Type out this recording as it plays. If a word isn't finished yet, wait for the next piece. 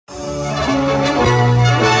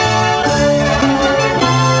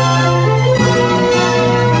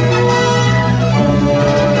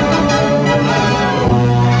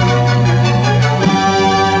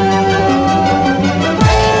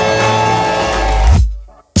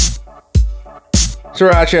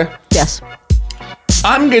Sriracha. Yes.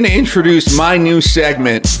 I'm going to introduce my new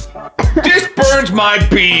segment. This burns my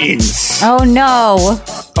beans. Oh, no.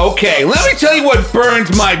 Okay, let me tell you what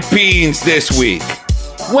burns my beans this week.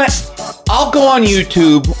 When I'll go on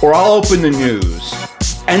YouTube or I'll open the news,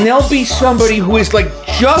 and there'll be somebody who is like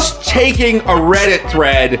just taking a Reddit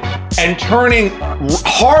thread and turning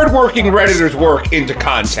hardworking Redditors' work into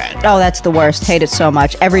content. Oh, that's the worst. Hate it so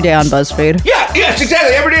much. Every day on BuzzFeed. Yeah, yes,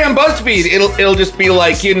 exactly. Every day on BuzzFeed, it'll just be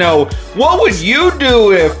like, you know, what would you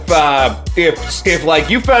do if like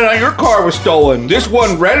you found out your car was stolen? This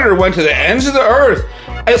one Redditor went to the ends of the earth.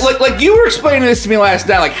 Like you were explaining this to me last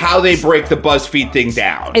night, like how they break the BuzzFeed thing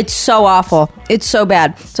down. It's so awful. It's so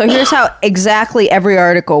bad. So here's how exactly every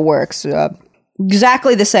article works.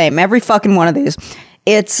 Exactly the same. Every fucking one of these.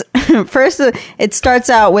 It's first, it starts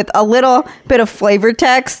out with a little bit of flavor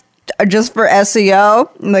text just for SEO.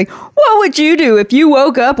 Like, what would you do if you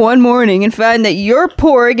woke up one morning and found that your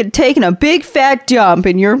porg had taken a big fat dump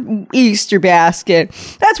in your Easter basket?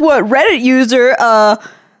 That's what Reddit user,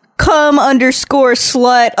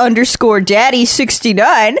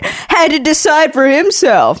 cum_slut_daddy69 had to decide for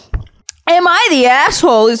himself. Am I the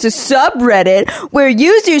Asshole is a subreddit where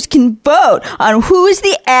users can vote on who is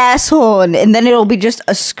the asshole, and then it'll be just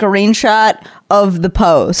a screenshot of the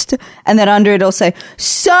post, and then under it'll say,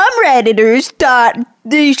 some Redditors thought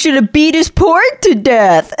they should have beat his porg to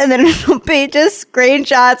death, and then it'll be just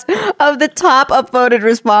screenshots of the top upvoted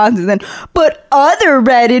responses, and but other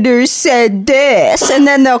Redditors said this, and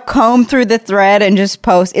then they'll comb through the thread and just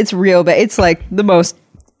post. It's real bad. It's like the most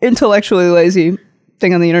intellectually lazy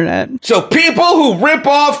thing on the internet. So people who rip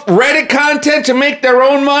off Reddit content to make their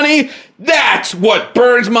own money, that's what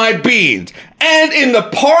burns my beans. And in the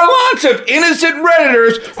parlance of innocent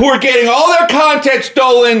Redditors who are getting all their content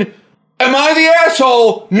stolen, am I the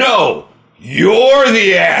asshole? No, you're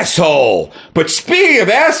the asshole. But speaking of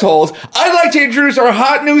assholes, I'd like to introduce our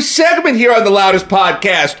hot new segment here on The Loudest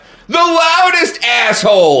Podcast. The Loudest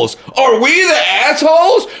Assholes. Are we the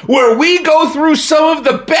assholes? Where we go through some of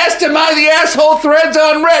the best Am I the Asshole threads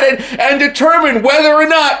on Reddit and determine whether or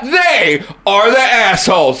not they are the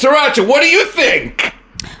assholes. Sriracha, what do you think?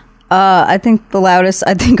 I think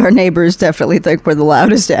our neighbors definitely think we're the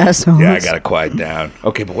loudest assholes. Yeah, I gotta quiet down.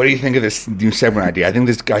 Okay, but what do you think of this new segment idea? I think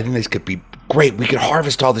this could be great. We could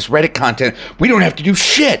harvest all this Reddit content. We don't have to do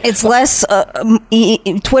shit. It's less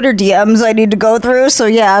Twitter DMs I need to go through, so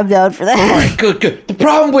yeah, I'm down for that. All right, good. The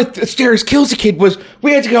problem with Asteris Kills a Kid was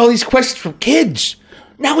we had to get all these questions from kids.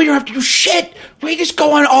 Now we don't have to do shit. We just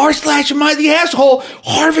go on r/Am I the Asshole,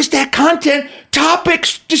 harvest that content,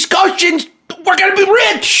 topics, discussions. We're gonna be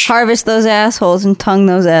rich. Harvest those assholes and tongue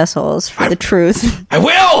those assholes for the truth. I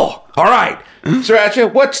will. All right.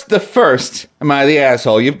 Sriracha, what's the first Am I the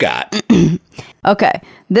Asshole you've got? Okay.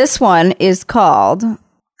 This one is called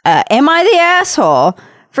Am I the Asshole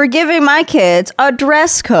for giving my kids a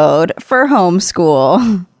dress code for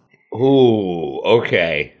homeschool? Ooh,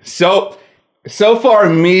 okay. So far,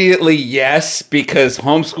 immediately yes, because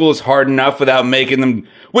homeschool is hard enough without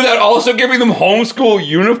also giving them homeschool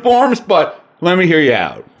uniforms, but let me hear you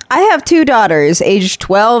out. I have two daughters, aged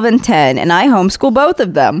 12 and 10, and I homeschool both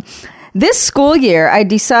of them. This school year, I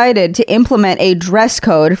decided to implement a dress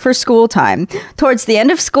code for school time. Towards the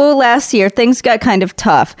end of school last year, things got kind of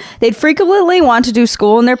tough. They'd frequently want to do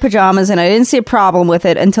school in their pajamas, and I didn't see a problem with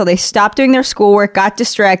it until they stopped doing their schoolwork, got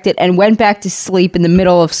distracted, and went back to sleep in the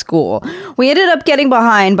middle of school. We ended up getting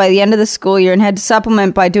behind by the end of the school year and had to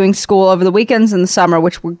supplement by doing school over the weekends in the summer,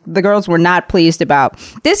 which the girls were not pleased about.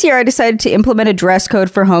 This year, I decided to implement a dress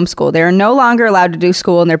code for homeschool. They are no longer allowed to do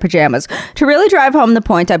school in their pajamas. To really drive home the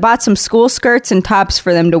point, I bought some school skirts and tops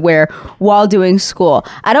for them to wear while doing school.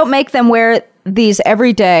 I don't make them wear these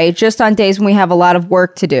every day, just on days when we have a lot of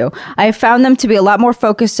work to do. I have found them to be a lot more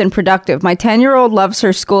focused and productive. My 10-year-old loves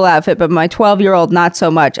her school outfit, but my 12-year-old not so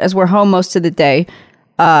much, as we're home most of the day.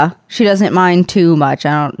 She doesn't mind too much.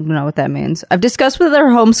 I don't know what that means. I've discussed with her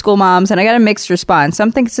homeschool moms, and I got a mixed response.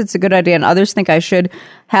 Some think it's a good idea, and others think I should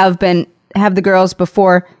have the girls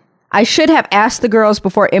before. I should have asked the girls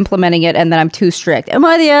before implementing it, and then I'm too strict. Am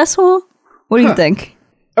I the asshole? What do you think?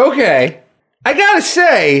 Okay. I gotta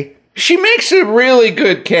say, she makes a really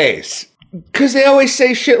good case. Because they always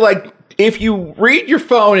say shit like, if you read your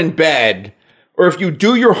phone in bed, or if you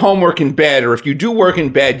do your homework in bed, or if you do work in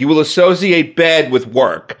bed, you will associate bed with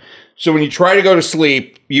work. So when you try to go to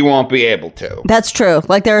sleep, you won't be able to. That's true.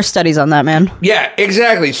 Like, there are studies on that, man. Yeah,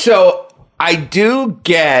 exactly. So I do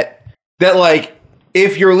get that, like,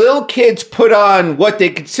 if your little kids put on what they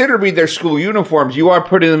consider to be their school uniforms, you are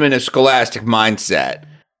putting them in a scholastic mindset.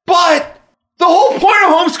 But the whole point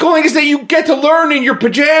of homeschooling is that you get to learn in your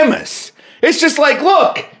pajamas. It's just like,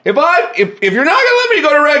 look, if you're not gonna let me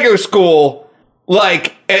go to regular school,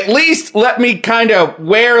 like, at least let me kind of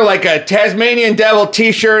wear like a Tasmanian Devil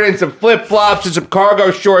t-shirt and some flip-flops and some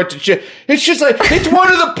cargo shorts and shit. It's just like, it's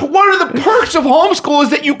one of the perks of homeschool is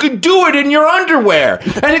that you can do it in your underwear.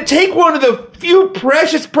 And to take one of the few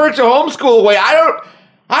precious perks of homeschool away, I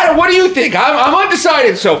don't, what do you think? I'm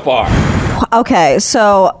undecided so far. Okay,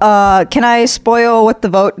 so can I spoil what the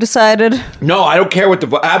vote decided? No, I don't care what the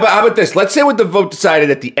vote. How about this? Let's say what the vote decided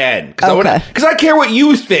at the end, because I care what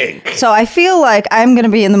you think. So I feel like I'm going to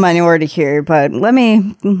be in the minority here, but let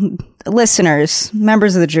me, listeners,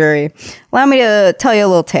 members of the jury, allow me to tell you a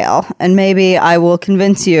little tale, and maybe I will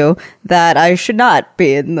convince you that I should not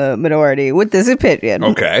be in the minority with this opinion.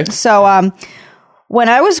 Okay. So when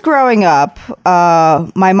I was growing up,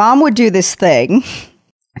 my mom would do this thing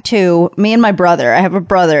to me and my brother. I have a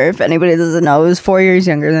brother, if anybody doesn't know, who's 4 years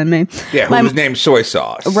younger than me. Yeah, who was named Soy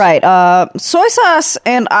Sauce. Right. Soy Sauce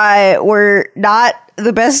and I were not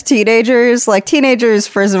the best teenagers. Like, teenagers,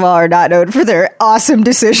 first of all, are not known for their awesome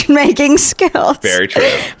decision-making skills. Very true.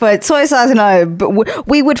 But Soy Sauce and I,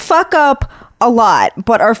 we would fuck up a lot,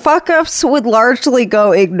 but our fuck-ups would largely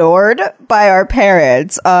go ignored by our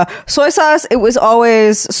parents. Soy Sauce, it was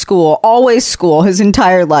always school his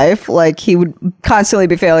entire life. Like, he would constantly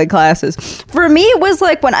be failing classes. For me, it was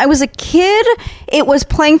like when I was a kid, it was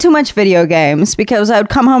playing too much video games because I would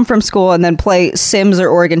come home from school and then play Sims or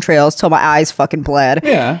Oregon Trails till my eyes fucking bled.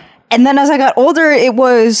 Yeah. And then as I got older, it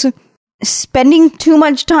was spending too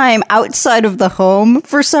much time outside of the home,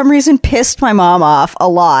 for some reason, pissed my mom off a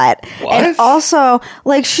lot. What? And also,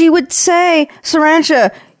 like, she would say,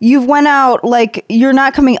 Sarancha, you've went out, like, you're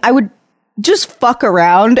not coming. I would just fuck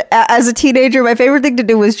around. As a teenager, my favorite thing to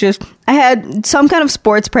do was I had some kind of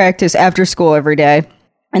sports practice after school every day.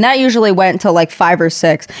 And that usually went until like 5 or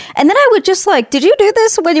 6. And then I would just did you do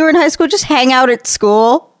this when you were in high school? Just hang out at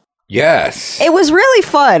school? Yes. It was really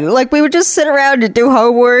fun. Like, we would just sit around and do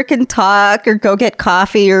homework and talk or go get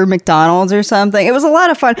coffee or McDonald's or something. It was a lot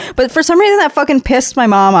of fun. But for some reason, that fucking pissed my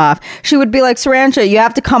mom off. She would be like, Sarancha, you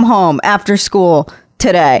have to come home after school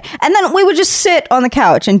today. And then we would just sit on the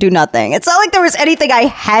couch and do nothing. It's not like there was anything I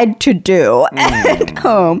had to do at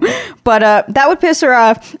home. But that would piss her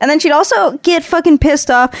off. And then she'd also get fucking pissed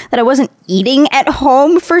off that I wasn't eating at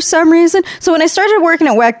home for some reason. So when I started working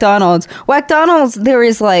at McDonald's, there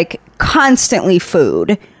is like constantly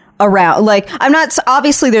food around. Like,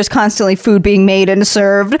 obviously there's constantly food being made and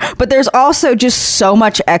served, but there's also just so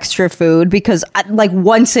much extra food because like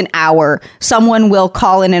once an hour someone will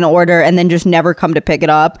call in an order and then just never come to pick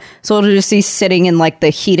it up. So it'll just be sitting in like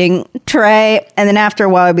the heating tray, and then after a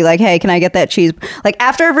while I'd be like, hey, can I get that cheese? Like,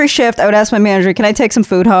 after every shift I would ask my manager, can I take some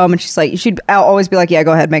food home? And she'd always be like, yeah,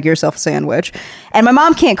 go ahead, make yourself a sandwich. And my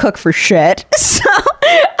mom can't cook for shit, so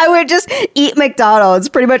I would just eat McDonald's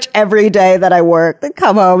pretty much every day that I worked and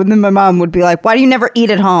come home. And then my mom would be like, why do you never eat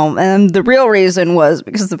at home? And the real reason was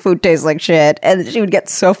because the food tastes like shit. And she would get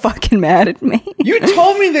so fucking mad at me. You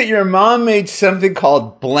told me that your mom made something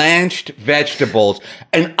called blanched vegetables.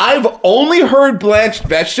 And I've only heard blanched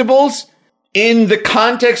vegetables in the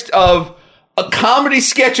context of a comedy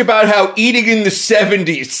sketch about how eating in the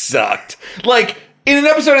 70s sucked. Like, in an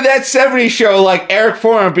episode of That 70s Show, like, Eric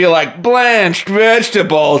Foreman would be like, blanched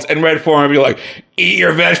vegetables, and Red Foreman would be like, eat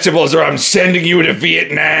your vegetables or I'm sending you to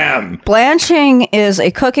Vietnam. Blanching is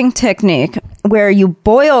a cooking technique where you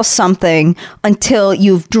boil something until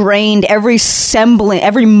you've drained every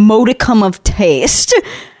modicum of taste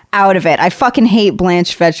out of it. I fucking hate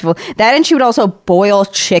blanched vegetable. That, and she would also boil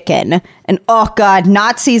chicken. And oh god,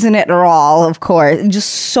 not season it at all, of course. Just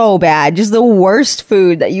so bad. Just the worst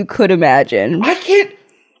food that you could imagine. I'm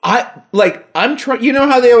trying, you know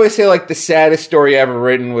how they always say like the saddest story ever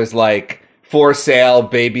written was like, for sale,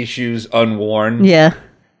 baby shoes unworn? Yeah.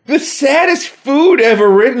 The saddest food ever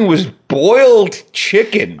written was boiled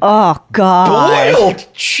chicken. Oh, God. Boiled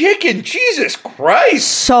chicken. Jesus Christ.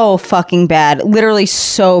 So fucking bad. Literally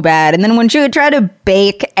so bad. And then when she would try to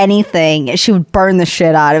bake anything, she would burn the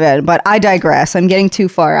shit out of it. But I digress. I'm getting too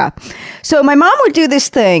far up. So my mom would do this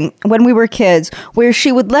thing when we were kids where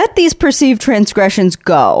she would let these perceived transgressions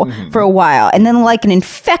go for a while. And then like an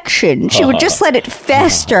infection, she would just let it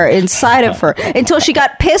fester inside of her until she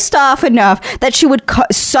got pissed off enough that she would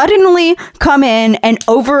suddenly come in and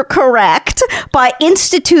overcorrect by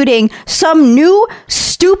instituting some new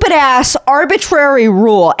stupid ass arbitrary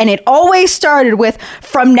rule. And it always started with,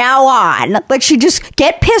 from now on. Like, she'd just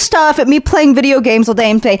get pissed off at me playing video games all day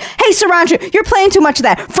and say, hey, Sarancha, you're playing too much of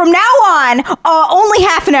that. From now on, only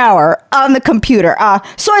half an hour on the computer.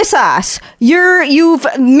 Soy sauce, you've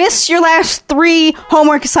missed your last 3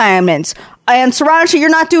 homework assignments. And Saranshi, you're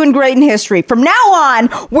not doing great in history. From now on,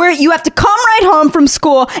 you have to come right home from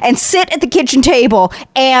school and sit at the kitchen table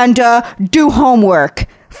and do homework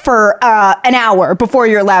for an hour before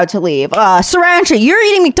you're allowed to leave. Saranshi, you're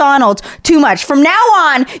eating McDonald's too much. From now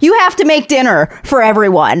on, you have to make dinner for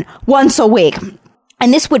everyone once a week.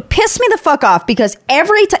 And this would piss me the fuck off because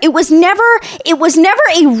every time it was never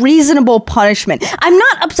a reasonable punishment. I'm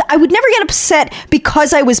not upset. I would never get upset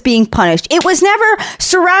because I was being punished. It was never,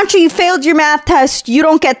 Saranshi, you failed your math test. You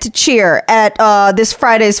don't get to cheer at this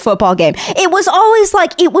Friday's football game. It was always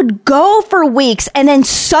like it would go for weeks and then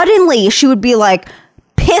suddenly she would be like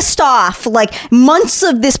pissed off. Like months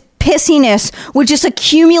of this pissiness would just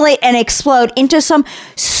accumulate and explode into some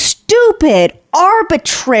stupid,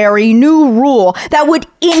 arbitrary new rule that would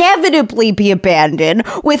inevitably be abandoned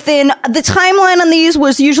within the timeline on these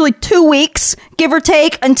was usually 2 weeks, give or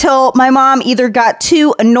take, until my mom either got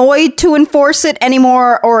too annoyed to enforce it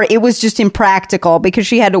anymore or it was just impractical because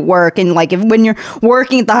she had to work. And like when you're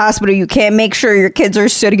working at the hospital, you can't make sure your kids are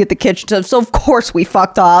sitting at the kitchen. So of course we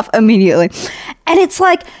fucked off immediately. And it's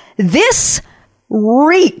like, this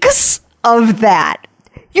reeks of that.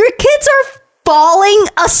 Your kids are falling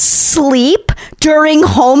asleep during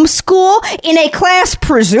homeschool in a class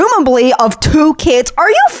presumably of 2 kids. Are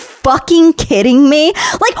you fucking kidding me?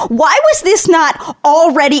 Like, why was this not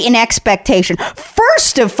already an expectation?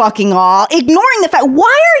 First of fucking all, ignoring the fact,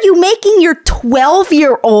 why are you making your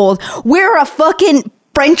 12-year-old wear a fucking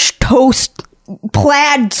French toast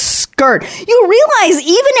plaid skirt? You realize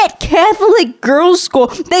even at Catholic girls' school,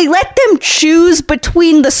 they let them choose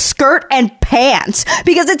between the skirt and pants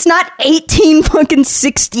because it's not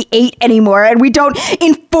 1868 anymore, and we don't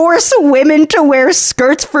enforce women to wear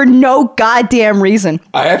skirts for no goddamn reason.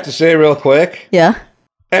 I have to say real quick. Yeah.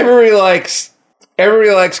 Everybody likes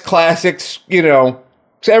classics,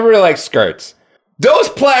 everybody likes skirts. Those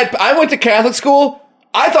plaid, I went to Catholic school,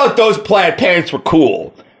 I thought those plaid pants were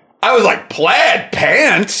cool. I was like, plaid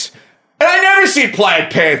pants? And I never see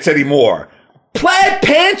plaid pants anymore. Plaid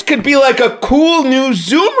pants could be like a cool new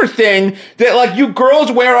Zoomer thing that like you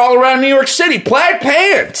girls wear all around New York City. Plaid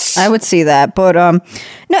pants. I would see that, but no,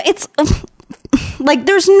 it's like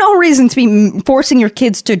there's no reason to be forcing your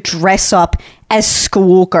kids to dress up as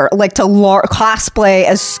schoolgirl, like to cosplay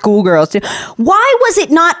as schoolgirls. Why was it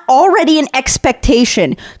not already an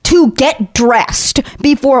expectation to get dressed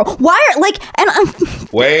before? Why are like and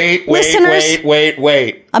wait.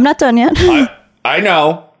 I'm not done yet. I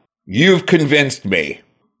know. You've convinced me.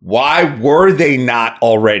 Why were they not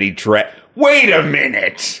already dressed? Wait a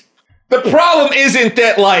minute. The problem isn't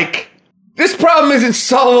that this problem isn't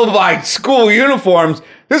solved by school uniforms.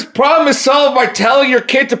 This problem is solved by telling your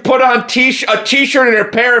kid to put on a t-shirt and a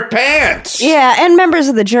pair of pants. Yeah, and members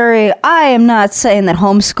of the jury, I am not saying that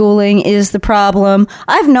homeschooling is the problem.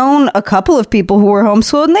 I've known a couple of people who were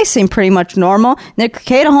homeschooled, and they seem pretty much normal. Nick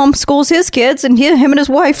Cicada homeschools his kids, and him and his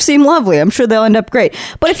wife seem lovely. I'm sure they'll end up great.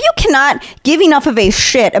 But if you cannot give enough of a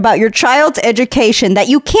shit about your child's education that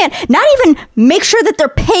you can't not even make sure that they're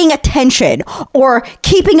paying attention or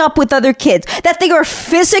keeping up with other kids, that they are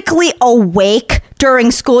physically awake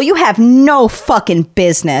during school, you have no fucking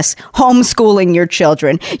business homeschooling your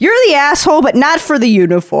children. You're the asshole, but not for the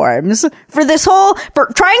uniforms. For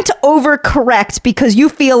trying to overcorrect because you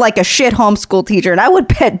feel like a shit homeschool teacher. And I would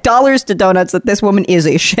bet dollars to donuts that this woman is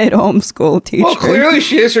a shit homeschool teacher. Well, clearly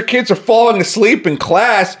she is. Her kids are falling asleep in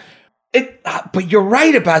class. But you're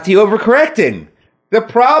right about the overcorrecting. The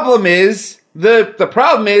problem is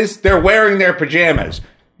they're wearing their pajamas.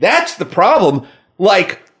 That's the problem.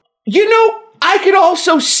 I could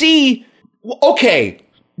also see, okay,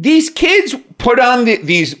 these kids put on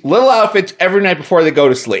these little outfits every night before they go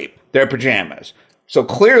to sleep, their pajamas. So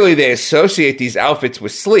clearly they associate these outfits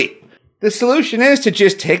with sleep. The solution is to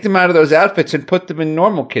just take them out of those outfits and put them in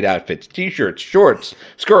normal kid outfits, t-shirts, shorts,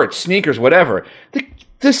 skirts, sneakers, whatever.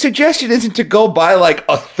 The suggestion isn't to go buy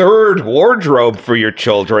a third wardrobe for your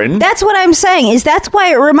children. That's what I'm saying, is that's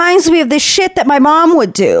why it reminds me of the shit that my mom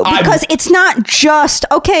would do. Because it's not just,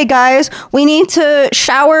 okay, guys, we need to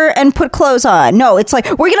shower and put clothes on. No, it's like,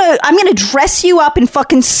 I'm gonna dress you up in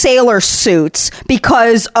fucking sailor suits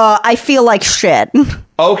because I feel like shit.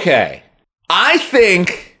 Okay.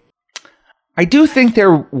 I do think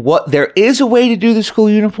there is a way to do the school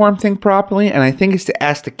uniform thing properly, and I think it's to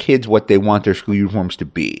ask the kids what they want their school uniforms to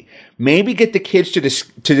be. Maybe get the kids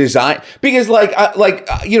to design, because I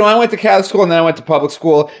went to Catholic school and then I went to public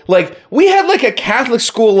school. We had a Catholic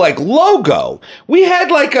school logo. We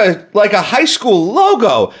had a high school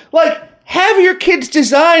logo. Have your kids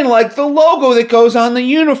design the logo that goes on the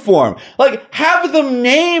uniform. Have them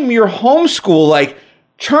name your homeschool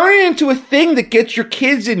turn it into a thing that gets your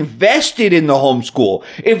kids invested in the homeschool.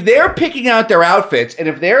 If they're picking out their outfits and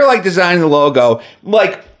if they're like designing the logo,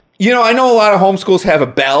 like, you know, I know a lot of homeschools have a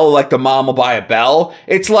bell, like the mom will buy a bell.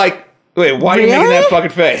 It's like, wait, why are you making that fucking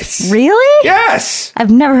face? Really? Yes.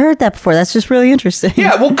 I've never heard that before. That's just really interesting.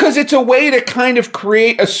 Yeah, well, because it's a way to kind of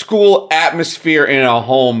create a school atmosphere in a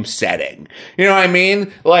home setting. You know what I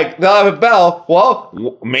mean? Like, they'll have a bell.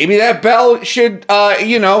 Well, maybe that bell should,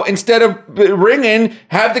 you know, instead of ringing,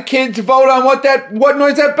 have the kids vote on what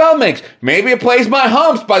noise that bell makes. Maybe it plays My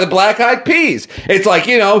Humps by the Black Eyed Peas. It's like,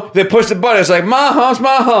 you know, they push the button. It's like, my humps,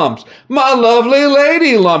 my lovely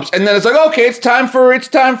lady lumps. And then it's like, okay, it's time for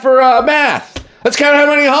math. Let's count how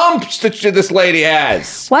many humps that this lady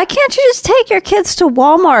has. Why can't you just take your kids to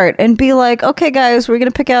Walmart and be like, okay, guys, we're going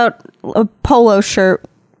to pick out a polo shirt.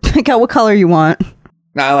 Pick out what color you want.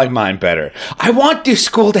 Nah, I like mine better. I want this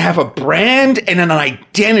school to have a brand and an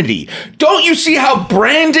identity. Don't you see how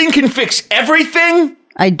branding can fix everything?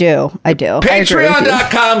 I do.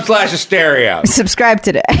 Patreon.com/hysteria. Subscribe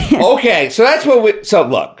today. Okay, so that's what so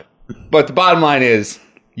look. But the bottom line is,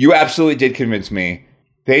 you absolutely did convince me.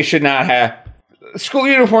 They should not have... School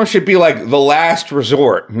uniforms should be like the last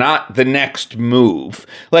resort, not the next move.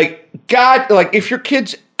 Like, God, like if your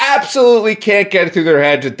kids absolutely can't get it through their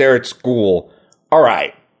heads that they're at school, all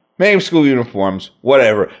right, make them school uniforms,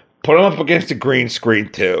 whatever. Put them up against a green screen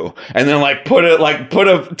too, and then put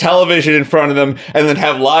a television in front of them, and then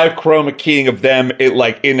have live chroma keying of them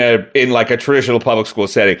in a traditional public school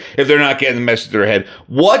setting. If they're not getting the message through their head,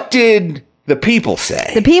 what did the people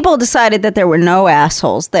say? The people decided that there were no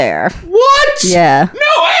assholes there. What? Yeah.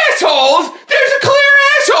 No assholes? There's a clear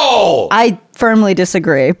asshole! I firmly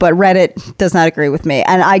disagree, but Reddit does not agree with me.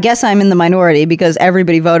 And I guess I'm in the minority because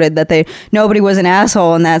everybody voted that nobody was an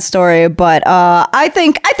asshole in that story. But I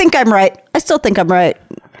think I'm right. I still think I'm right.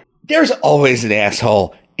 There's always an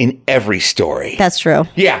asshole in every story. That's true.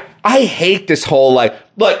 Yeah. I hate this whole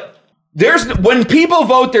when people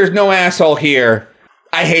vote there's no asshole here,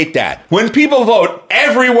 I hate that. When people vote,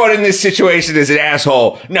 everyone in this situation is an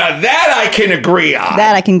asshole. Now that I can agree on.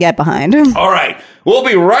 That I can get behind. All right. We'll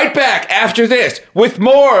be right back after this with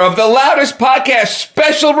more of the Loudest Podcast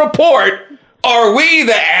special report. Are we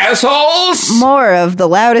the assholes? More of the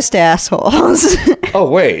loudest assholes. Oh,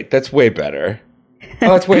 wait. That's way better. Oh,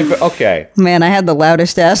 that's way better. Okay. Man, I had the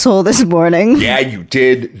loudest asshole this morning. Yeah, you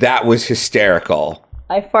did. That was hysterical.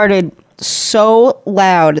 I farted so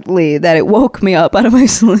loudly that it woke me up out of my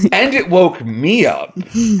sleep. And it woke me up.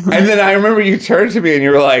 And then I remember you turned to me and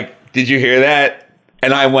you were like, did you hear that?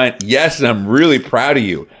 And I went, yes, and I'm really proud of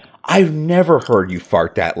you. I've never heard you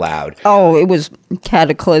fart that loud. Oh, it was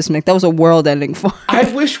cataclysmic. That was a world-ending fart.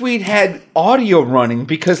 I wish we'd had audio running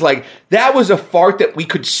because, that was a fart that we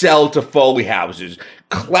could sell to Foley houses.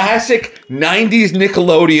 Classic 90s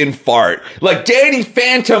Nickelodeon fart. Like Danny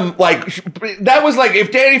Phantom, that was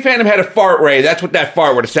if Danny Phantom had a fart ray, that's what that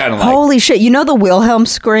fart would have sounded like. Holy shit. You know the Wilhelm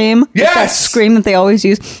scream? Yes! That scream that they always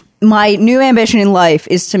use? My new ambition in life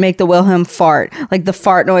is to make the Wilhelm fart, like the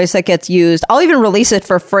fart noise that gets used. I'll even release it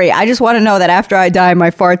for free. I just want to know that after I die,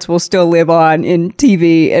 my farts will still live on in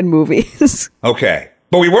TV and movies. Okay.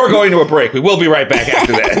 But we were going to a break. We will be right back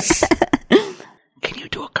after this. Can you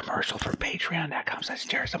do a commercial for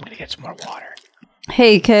Patreon.com/hysteria? I'm going to get some more water.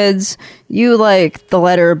 Hey kids, you like the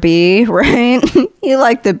letter B, right? You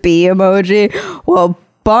like the B emoji? Well,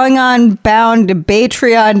 bung on bound to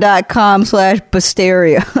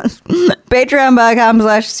patreon.com/Basterios.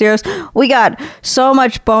 Patreon.com/Basterios. We got so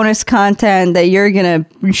much bonus content that you're gonna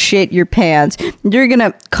shit your pants. You're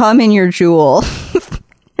gonna come in your jewel.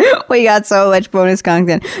 We got so much bonus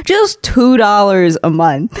content. Just $2 a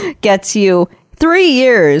month gets you 3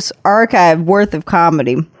 years archive worth of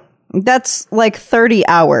comedy. That's 30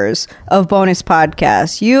 hours of bonus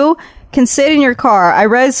podcasts. You can sit in your car. I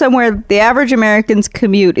read somewhere the average American's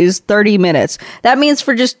commute is 30 minutes. That means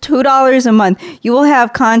for just $2 a month, you will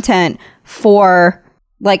have content for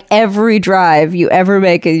every drive you ever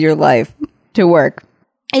make in your life to work.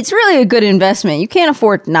 It's really a good investment. You can't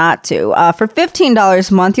afford not to. For $15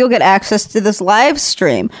 a month, you'll get access to this live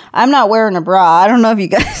stream. I'm not wearing a bra. I don't know if you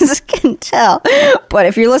guys can tell, but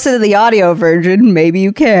if you're listening to the audio version, maybe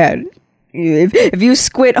you can. If you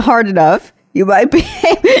squint hard enough, you might be.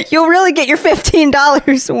 You'll really get your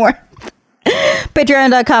 $15 worth.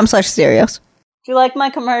 Patreon.com/Stereos. Do you like my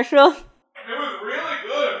commercial? It was really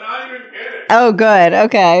good. I'm not even kidding. Oh, good.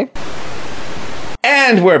 Okay.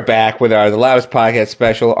 And we're back with the Loudest Podcast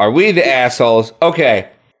special. Are we the assholes? Okay.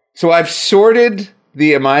 So I've sorted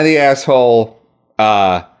the Am I the Asshole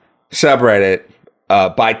subreddit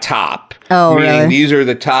by top. Oh, meaning really? These are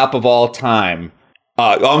the top of all time.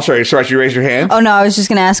 I'm sorry. Sorry, you raise your hand? Oh, no, I was just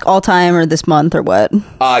going to ask all time or this month or what?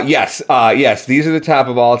 Yes. Yes, these are the top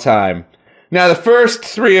of all time. Now, the first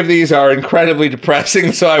 3 of these are incredibly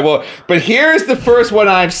depressing, so I won't. But here's the first one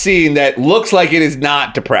I've seen that looks like it is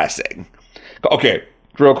not depressing. Okay,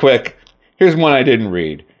 real quick. Here's one I didn't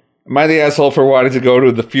read. Am I the asshole for wanting to go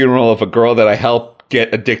to the funeral of a girl that I helped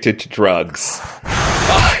get addicted to drugs?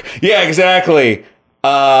 Yeah, exactly.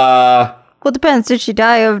 Well, it depends. Did she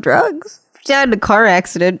die of drugs? If she died in a car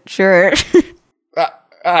accident, sure.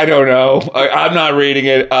 I don't know. I'm not reading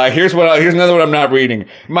it. Here's another one I'm not reading.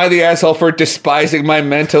 Am I the asshole for despising my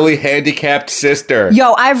mentally handicapped sister?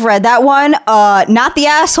 Yo, I've read that one. Not the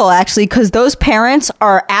asshole, actually, because those parents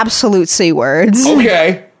are absolute C words.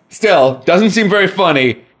 Okay. Still, doesn't seem very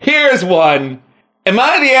funny. Here's one. Am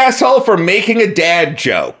I the asshole for making a dad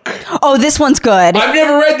joke? Oh, this one's good. I've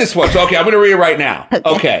never read this one, so okay, I'm going to read it right now.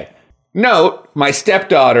 Okay. Note, my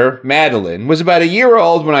stepdaughter, Madeline, was about a year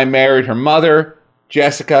old when I married her mother,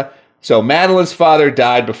 Jessica. So Madeline's father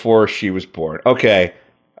died before she was born. Okay.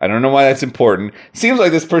 I don't know why that's important. Seems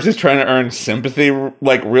like this person's trying to earn sympathy,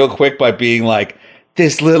 like, real quick by being like,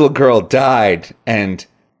 this little girl died, and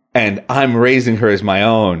I'm raising her as my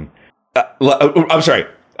own. I'm sorry.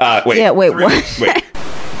 Wait. Yeah, wait, what? Wait.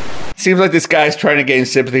 Seems like this guy's trying to gain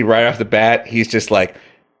sympathy right off the bat. He's just like,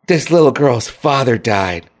 this little girl's father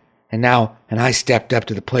died. And I stepped up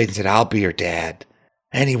to the plate and said, I'll be her dad.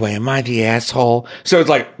 Anyway, am I the asshole? So it's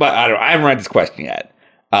like, but I haven't read this question yet.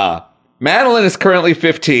 Madeline is currently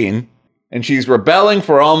 15, and she's rebelling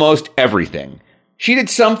for almost everything. She did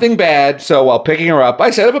something bad, so while picking her up, I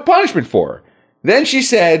set up a punishment for her. Then she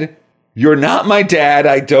said, you're not my dad,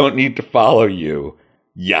 I don't need to follow you.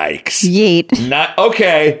 Yikes. Yeet. Not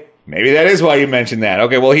okay. Maybe that is why you mentioned that.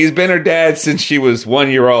 Okay, well, he's been her dad since she was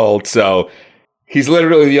 1 year old, so he's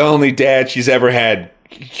literally the only dad she's ever had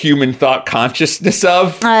human thought consciousness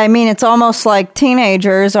of. I mean, it's almost like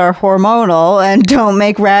teenagers are hormonal and don't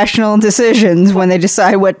make rational decisions when they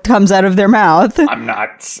decide what comes out of their mouth. I'm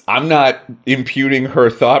not imputing her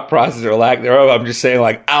thought process or lack thereof. I'm just saying,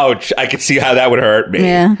 like, ouch, I could see how that would hurt me.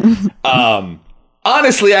 Yeah.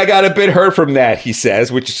 Honestly, I got a bit hurt from that, he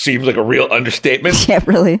says, which seems like a real understatement. Yeah,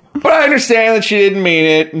 really. But I understand that she didn't mean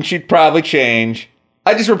it, and she'd probably change.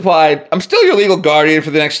 I just replied, I'm still your legal guardian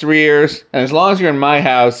for the next 3 years, and as long as you're in my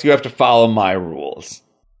house, you have to follow my rules.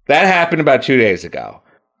 That happened about 2 days ago.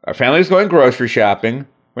 Our family was going grocery shopping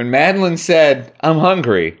when Madeline said, I'm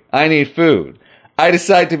hungry. I need food. I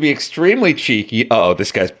decided to be extremely cheeky. Uh-oh,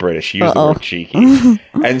 this guy's British. Use the word cheeky.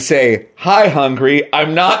 And say, hi, hungry.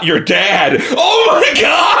 I'm not your dad. Oh, my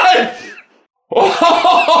God!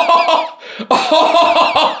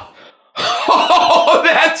 Oh,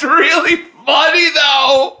 that's really funny,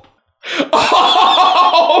 though.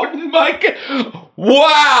 Oh, my God.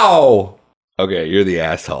 Wow. Okay, you're the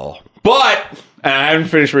asshole. But, and I haven't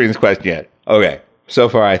finished reading this question yet. Okay, so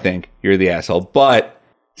far I think you're the asshole. But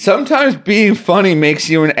sometimes being funny makes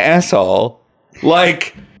you an asshole.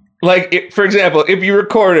 Like, for example, if you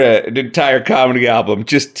record an entire comedy album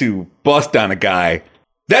just to bust on a guy,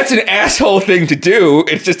 that's an asshole thing to do.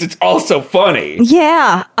 It's just, it's also funny.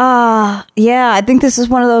 Yeah. I think this is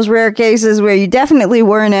one of those rare cases where you definitely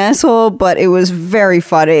were an asshole, but it was very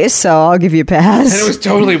funny, so I'll give you a pass. And it was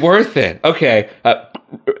totally worth it. Okay.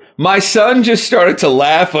 My son just started to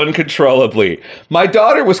laugh uncontrollably. My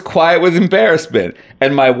daughter was quiet with embarrassment,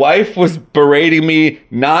 and my wife was berating me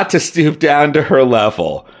not to stoop down to her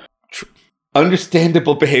level.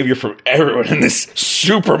 Understandable behavior from everyone in this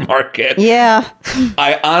supermarket. Yeah.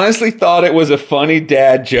 I honestly thought it was a funny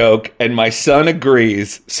dad joke, and my son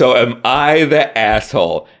agrees, so am I the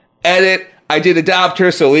asshole? Edit, I did adopt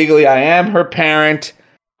her, so legally I am her parent.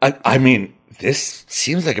 I mean, this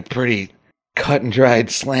seems like a pretty cut and dried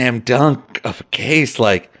slam dunk of a case.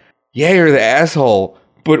 Like, yeah, you're the asshole,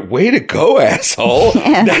 but way to go, asshole.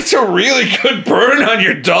 Yeah. That's a really good burn on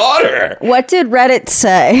your daughter. What did Reddit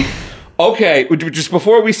say? Okay, just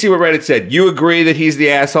before we see what Reddit said, you agree that he's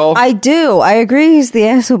the asshole? I do. I agree he's the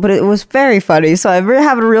asshole, but it was very funny, so I'm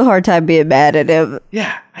having a real hard time being mad at him.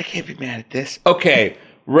 Yeah, I can't be mad at this. Okay,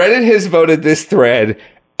 Reddit has voted this thread,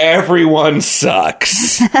 everyone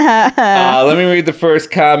sucks. Let me read the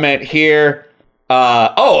first comment here.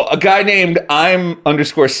 A guy named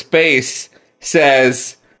I'm_space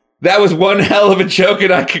says, that was one hell of a joke,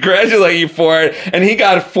 and I congratulate you for it. And he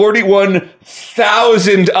got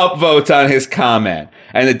 41,000 upvotes on his comment.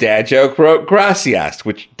 And the dad joke wrote gracias,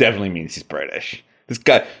 which definitely means he's British.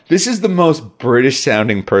 This is the most British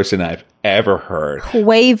sounding person I've ever heard.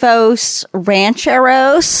 Huevos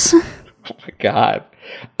rancheros. Oh my God.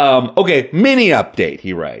 Okay, mini update,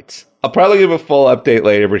 he writes. I'll probably give a full update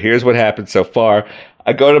later, but here's what happened so far.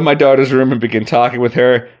 I go to my daughter's room and begin talking with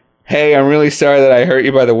her. Hey, I'm really sorry that I hurt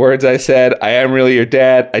you by the words I said. I am really your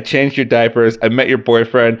dad. I changed your diapers. I met your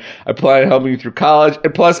boyfriend. I plan on helping you through college.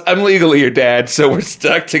 And plus, I'm legally your dad, so we're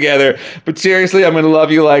stuck together. But seriously, I'm going to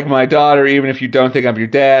love you like my daughter, even if you don't think I'm your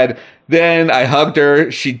dad. Then I hugged her.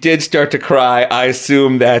 She did start to cry. I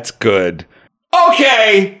assume that's good.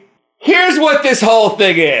 Okay, here's what this whole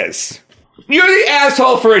thing is. You're the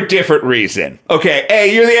asshole for a different reason. Okay,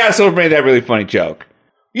 A, you're the asshole for making that really funny joke.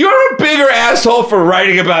 You're a bigger asshole for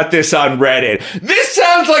writing about this on Reddit. This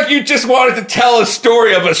sounds like you just wanted to tell a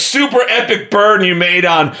story of a super epic burn you made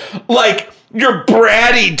on, like, your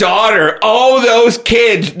bratty daughter. Oh, those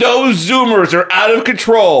kids, those Zoomers are out of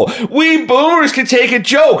control. We boomers can take a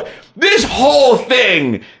joke. This whole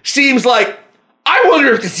thing seems like, I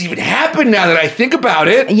wonder if this even happened now that I think about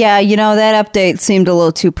it. Yeah, you know, that update seemed a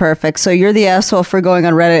little too perfect. So you're the asshole for going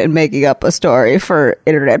on Reddit and making up a story for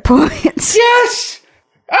internet points. Yes!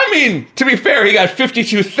 I mean, to be fair, he got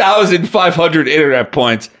 52,500 internet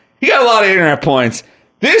points. He got a lot of internet points.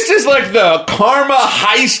 This is like the karma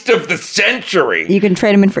heist of the century. You can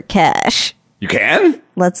trade him in for cash. You can?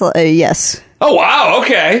 Yes. Oh, wow,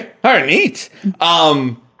 okay. All right, neat.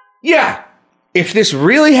 Yeah. If this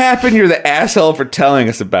really happened, you're the asshole for telling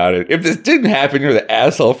us about it. If this didn't happen, you're the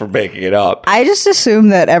asshole for making it up. I just assume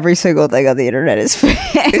that every single thing on the internet is fake.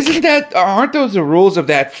 Aren't those the rules of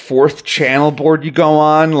that 4th channel board you go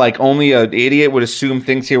on? Like, only an idiot would assume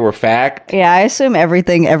things here were fact? Yeah, I assume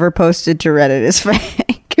everything ever posted to Reddit is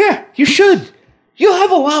fake. Yeah, you should. You'll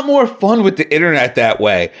have a lot more fun with the internet that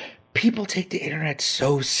way. People take the internet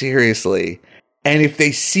so seriously. And if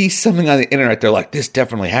they see something on the internet, they're like, this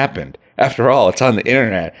definitely happened. After all, it's on the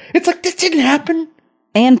internet. It's like, this didn't happen.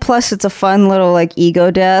 And plus, it's a fun little, like,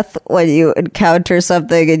 ego death when you encounter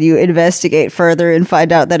something and you investigate further and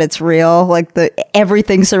find out that it's real. Like,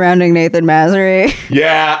 everything surrounding Nathan Masry.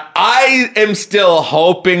 Yeah, I am still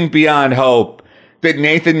hoping beyond hope that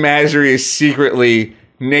Nathan Masry is secretly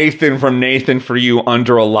Nathan from Nathan For You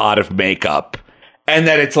under a lot of makeup. And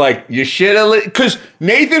that it's like, you should have... Because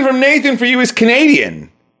Nathan from Nathan For You is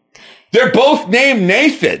Canadian. They're both named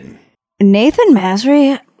Nathan. Nathan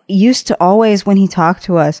Masry used to always, when he talked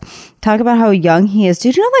to us, talk about how young he is.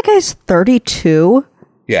 Did you know that guy's 32?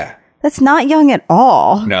 Yeah. That's not young at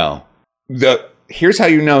all. No. Here's how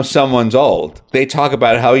you know someone's old. They talk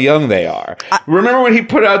about how young they are. Remember when he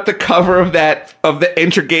put out the cover of the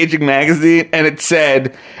Intergaging magazine, and it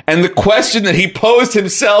said, and the question that he posed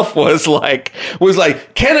himself was like,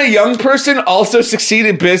 can a young person also succeed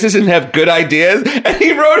in business and have good ideas? And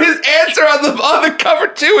he wrote his answer on the cover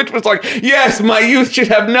too, which was like, yes, my youth should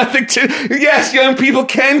have nothing to. Yes, young people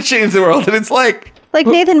can change the world, and it's like,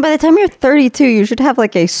 Nathan, by the time you're 32, you should have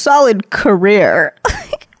like a solid career,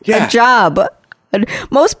 yeah. A job. And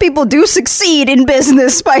most people do succeed in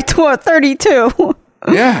business by 32.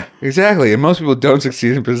 Yeah, exactly. And most people don't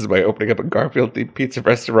succeed in business by opening up a Garfield-themed pizza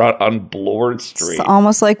restaurant on Blord Street. It's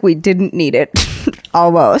almost like we didn't need it.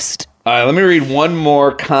 Almost. All right, let me read one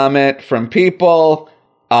more comment from people.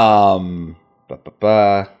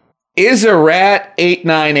 Is a Rat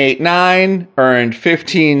 8989 earned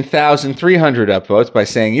 15,300 upvotes by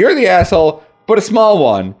saying, you're the asshole, but a small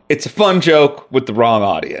one. It's a fun joke with the wrong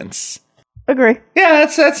audience. Agree. Yeah,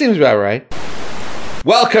 that seems about right.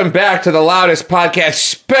 Welcome back to the Loudest Podcast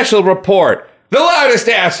Special Report. The Loudest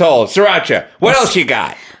Asshole. Sriracha, what else you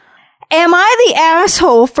got? Am I the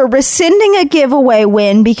asshole for rescinding a giveaway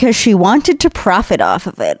win because she wanted to profit off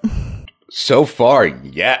of it? So far,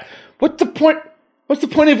 yeah. What's the point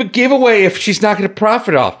of a giveaway if she's not going to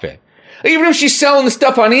profit off it? Even if she's selling the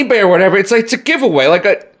stuff on eBay or whatever, it's like, it's a giveaway.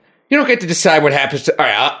 You don't get to decide what happens to... All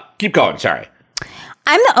right, I'll keep going. Sorry.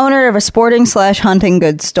 I'm the owner of a sporting/hunting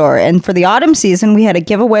goods store, and for the autumn season, we had a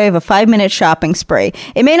giveaway of a 5-minute shopping spree.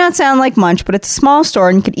 It may not sound like much, but it's a small store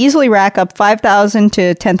and could easily rack up $5,000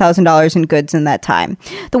 to $10,000 in goods in that time.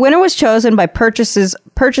 The winner was chosen by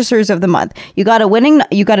purchasers of the month. You got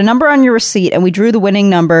a number on your receipt, and we drew the winning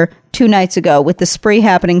number 2 nights ago, with the spree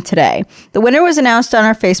happening today. The winner was announced on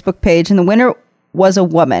our Facebook page, and the winner was a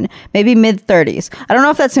woman, maybe mid-30s. I don't know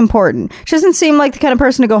if that's important. She doesn't seem like the kind of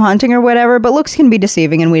person to go hunting or whatever, but looks can be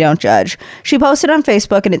deceiving and we don't judge. She posted on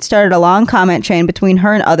Facebook and it started a long comment chain between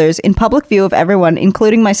her and others in public view of everyone,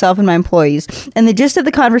 including myself and my employees. And the gist of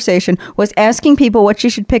the conversation was asking people what she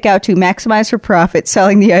should pick out to maximize her profit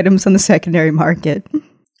selling the items on the secondary market.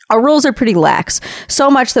 Our rules are pretty lax, so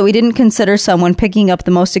much that we didn't consider someone picking up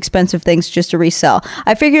the most expensive things just to resell.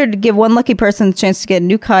 I figured to give one lucky person the chance to get a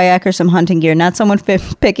new kayak or some hunting gear, not someone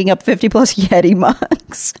picking up 50-plus Yeti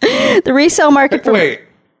mugs. The resale market... Wait,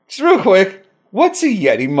 just real quick, what's a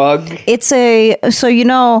Yeti mug? It's so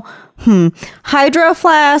Hydro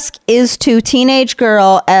Flask is to teenage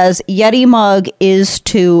girl as Yeti mug is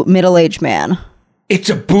to middle-aged man. It's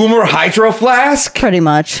a boomer Hydro Flask? Pretty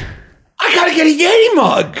much. I gotta get a Yeti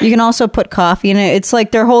mug. You can also put coffee in it. It's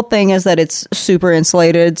like their whole thing is that it's super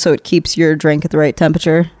insulated, so it keeps your drink at the right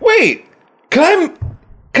temperature. Wait, can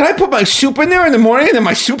I put my soup in there in the morning and then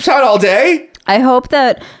my soup's out all day? I hope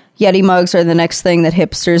that Yeti mugs are the next thing that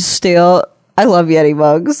hipsters steal. I love Yeti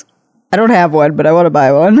mugs. I don't have one, but I want to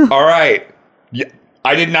buy one. All right.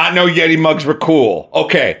 I did not know Yeti mugs were cool.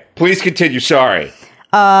 Okay, please continue. Sorry.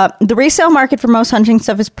 The resale market for most hunting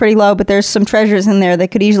stuff is pretty low, but there's some treasures in there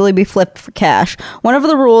that could easily be flipped for cash. One of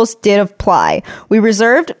the rules did apply. We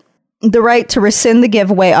reserved the right to rescind the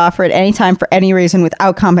giveaway offer at any time for any reason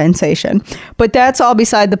without compensation. But that's all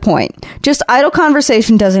beside the point. Just idle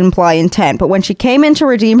conversation doesn't imply intent, but when she came in to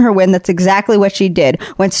redeem her win, that's exactly what she did.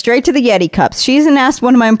 Went straight to the Yeti cups. She even asked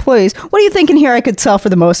one of my employees, "What do you think in here I could sell for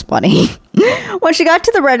the most money?" When she got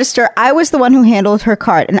to the register, I was the one who handled her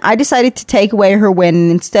cart, and I decided to take away her win and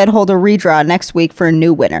instead hold a redraw next week for a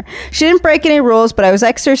new winner. She didn't break any rules, but I was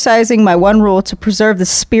exercising my one rule to preserve the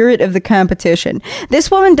spirit of the competition. This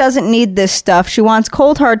woman doesn't need this stuff. She wants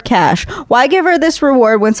cold hard cash. Why give her this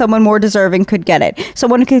reward when someone more deserving could get it?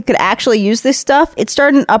 Someone who could actually use this stuff? It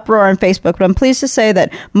started an uproar on Facebook, but I'm pleased to say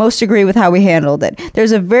that most agree with how we handled it.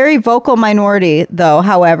 There's a very vocal minority, though,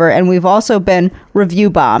 however, and we've also been review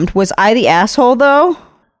bombed. Was I the asshole, though?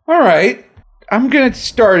 All right. I'm going to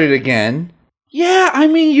start it again. Yeah, I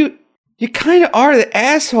mean, you kind of are the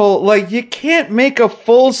asshole. Like, you can't make a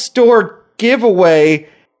full store giveaway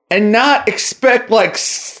and not expect, like,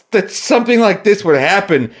 that something like this would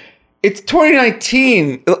happen. It's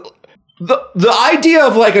 2019. The idea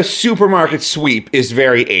of, like, a supermarket sweep is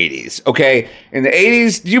very 80s, okay? In the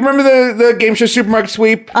 80s, do you remember the game show Supermarket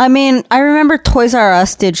Sweep? I mean, I remember Toys R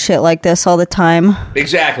Us did shit like this all the time.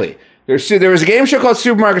 Exactly. There was a game show called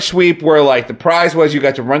Supermarket Sweep where, like, the prize was you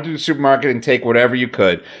got to run through the supermarket and take whatever you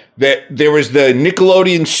could. There was the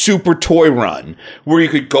Nickelodeon Super Toy Run where you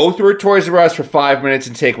could go through a Toys R Us for 5 minutes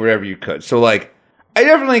and take whatever you could. So, like, I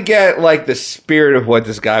definitely get, like, the spirit of what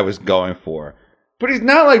this guy was going for. But he's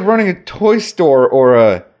not, like, running a toy store or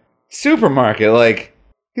a supermarket. Like,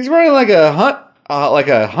 he's running, like, a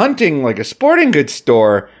hunting, like, a sporting goods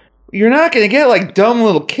store. You're not going to get, like, dumb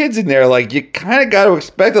little kids in there. Like, you kind of got to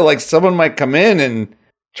expect that, like, someone might come in and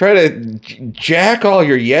try to jack all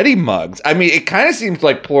your Yeti mugs. I mean, it kind of seems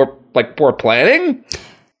like poor planning.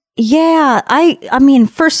 Yeah, I mean,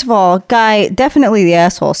 first of all, Guy, definitely the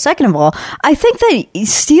asshole. Second of all, I think that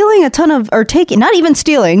stealing a ton of, or taking, not even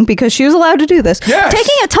stealing, because she was allowed to do this, yes,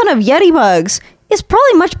 taking a ton of Yeti mugs is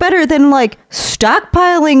probably much better than, like,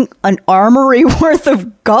 stockpiling an armory worth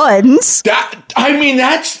of guns.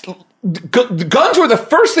 The guns were the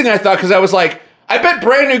first thing I thought, because I was like, I bet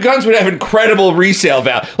brand new guns would have incredible resale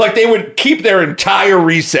value. Like, they would keep their entire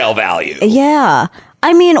resale value. Yeah.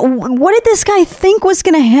 I mean, what did this guy think was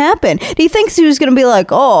going to happen? Do you think he was going to be like,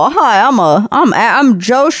 "Oh, hi, I'm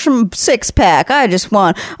Joe from Six Pack. I just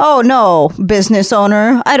want, oh no, business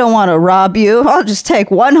owner, I don't want to rob you. I'll just take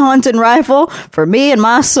one hunting rifle for me and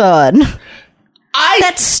my son."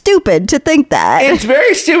 That's stupid to think that. It's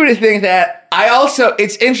very stupid to think that.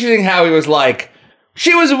 It's interesting how he was like,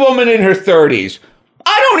 she was a woman in her 30s.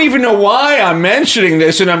 I don't even know why I'm mentioning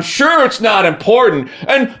this, and I'm sure it's not important.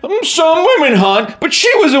 And some women hunt, but she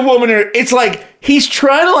was a woman. It's like he's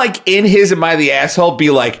trying to, like, in his "Am I the asshole?" be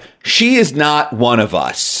like, she is not one of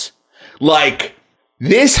us. Like,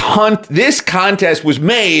 this contest was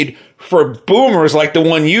made for boomers like the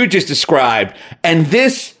one you just described, and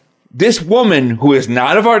this woman who is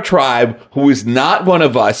not of our tribe, who is not one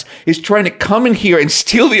of us, is trying to come in here and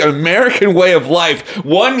steal the American way of life,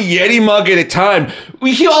 one Yeti mug at a time.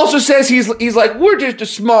 He also says he's like, we're just a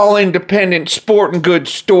small independent sporting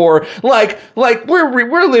goods store. Like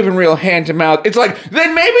we're living real hand to mouth. It's like,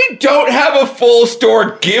 then maybe don't have a full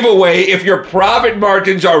store giveaway if your profit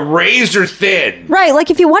margins are razor thin. Right, like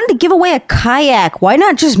if you wanted to give away a kayak, why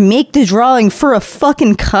not just make the drawing for a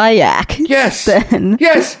fucking kayak? Yes. Then.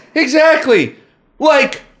 Yes. Exactly.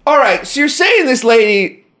 Like, all right, so you're saying this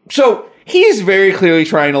lady, so he's very clearly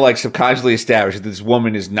trying to, like, subconsciously establish that this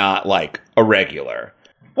woman is not, like, a regular.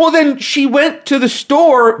 Well, then she went to the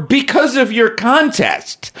store because of your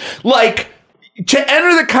contest. Like, to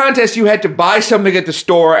enter the contest, you had to buy something at the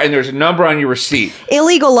store, and there's a number on your receipt.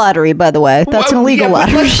 Illegal lottery, by the way. That's an illegal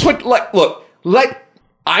lottery.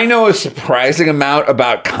 I know a surprising amount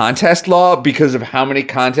about contest law because of how many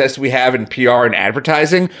contests we have in PR and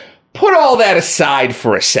advertising. Put all that aside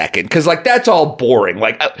for a second, because, like, that's all boring.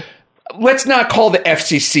 Like, let's not call the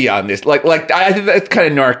FCC on this. Like I think that's kind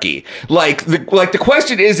of narky. Like the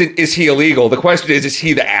question isn't, is he illegal? The question is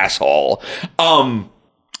he the asshole?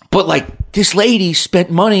 But like, this lady spent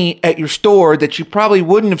money at your store that you probably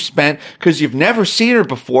wouldn't have spent because you've never seen her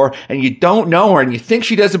before and you don't know her and you think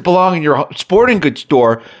she doesn't belong in your sporting goods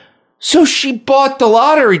store. So she bought the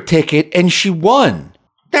lottery ticket and she won.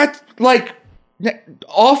 That's like,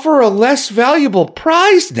 offer a less valuable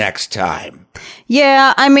prize next time.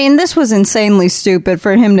 Yeah, I mean, this was insanely stupid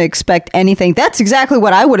for him to expect anything. That's exactly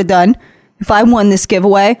what I would have done. If I won this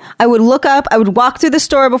giveaway, I would walk through the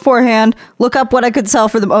store beforehand, look up what I could sell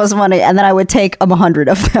for the most money, and then I would take 100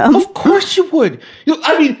 of them. Of course you would.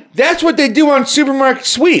 I mean, that's what they do on Supermarket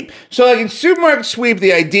Sweep. So like in Supermarket Sweep,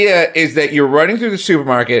 the idea is that you're running through the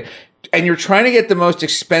supermarket and you're trying to get the most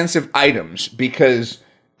expensive items because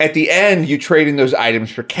at the end, you trade in those items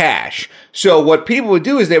for cash. So what people would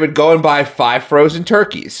do is they would go and buy 5 frozen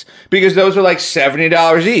turkeys because those are like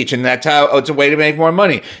 $70 each. And that's how it's a way to make more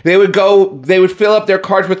money. They would fill up their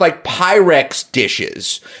carts with like Pyrex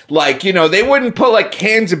dishes. Like, you know, they wouldn't put like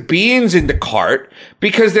cans of beans in the cart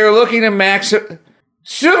because they're looking to max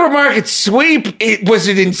Supermarket Sweep. It was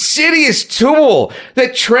an insidious tool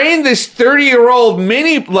that trained this 30-year-old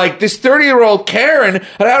this 30-year-old Karen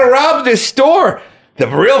on how to rob this store. The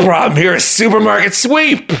real problem here is Supermarket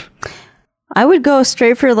Sweep. I would go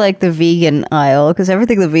straight for like the vegan aisle because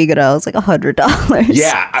everything in the vegan aisle is like $100.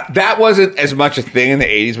 Yeah, that wasn't as much a thing in the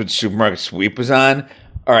 80s when Supermarket Sweep was on.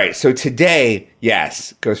 All right, so today,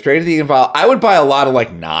 yes, go straight to the aisle. I would buy a lot of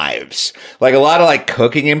like knives, like a lot of like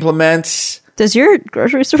cooking implements. Does your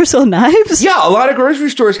grocery store sell knives? Yeah, a lot of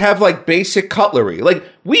grocery stores have like basic cutlery. Like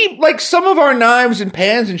some of our knives and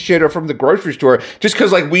pans and shit are from the grocery store just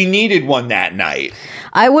because like we needed one that night.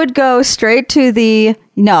 I would go straight to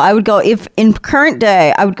if in current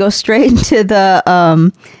day, I would go straight to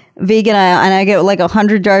the vegan aisle and I get like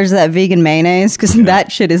 100 jars of that vegan mayonnaise because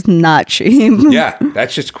that shit is not cheap. Yeah,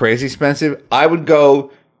 that's just crazy expensive. I would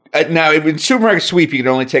go... now, in Supermarket Sweep, you can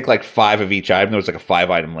only take like 5 of each item. There was like a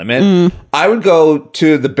 5-item limit. I would go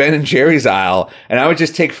to the Ben & Jerry's aisle, and I would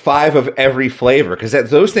just take 5 of every flavor, because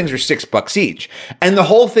those things are $6 each. And the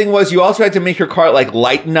whole thing was you also had to make your cart like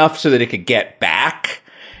light enough so that it could get back.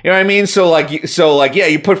 You know what I mean? So yeah,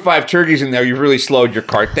 you put 5 turkeys in there, you've really slowed your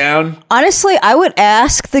cart down. Honestly, I would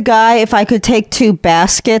ask the guy if I could take 2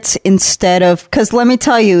 baskets instead of, because let me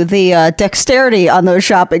tell you, the dexterity on those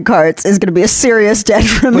shopping carts is going to be a serious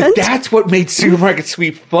detriment. But that's what made Supermarket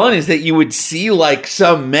Sweep fun, is that you would see like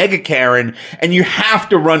some mega Karen and you have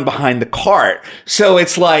to run behind the cart. So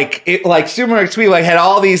it's like Supermarket Sweep like had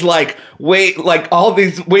all these all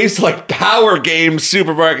these ways to like power game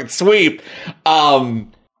Supermarket Sweep.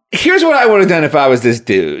 Here's what I would have done if I was this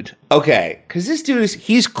dude. Okay, because this dude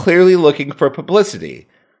he's clearly looking for publicity.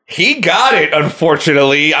 He got it,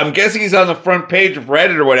 unfortunately. I'm guessing he's on the front page of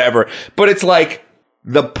Reddit or whatever. But it's like,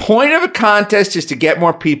 the point of a contest is to get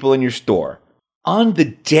more people in your store. On the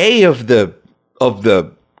day of the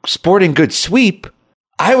sporting goods sweep,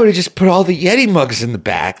 I would have just put all the Yeti mugs in the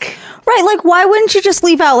back. Right, like why wouldn't you just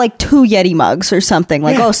leave out like 2 Yeti mugs or something?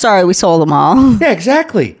 Like, oh, sorry, we sold them all. Yeah,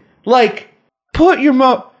 exactly. Like, put your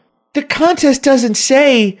mug... The contest doesn't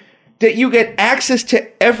say that you get access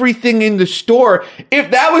to everything in the store.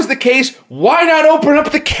 If that was the case, why not open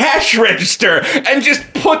up the cash register and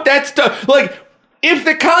just put that stuff? Like, if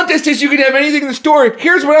the contest is you can have anything in the store,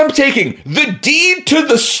 here's what I'm taking. The deed to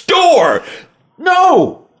the store.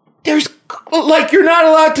 No. There's, like, you're not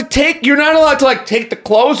allowed to take the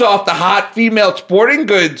clothes off the hot female sporting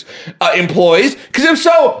goods employees. Because if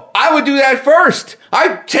so, I would do that first.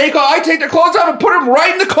 I take the clothes off and put them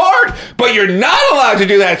right in the cart. But you're not allowed to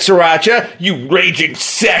do that, Sriracha, you raging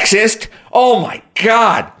sexist. Oh my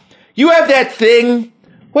God. You have that thing.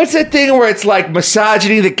 What's that thing where it's like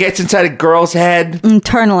misogyny that gets inside a girl's head?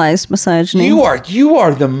 Internalized misogyny. You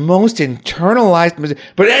are the most internalized.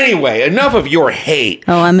 But anyway, enough of your hate.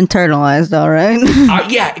 Oh, I'm internalized, all right.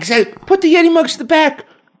 Yeah, exactly. Put the Yeti mugs in the back.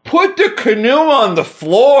 Put the canoe on the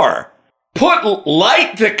floor.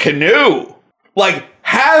 Light the canoe. Like,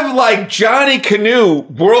 have like Johnny Canoe,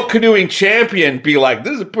 world canoeing champion, be like,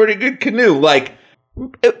 this is a pretty good canoe. Like,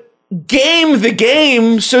 game the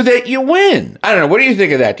game so that you win. I don't know. What do you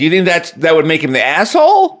think of that? Do you think that would make him the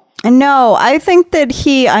asshole? No, I think that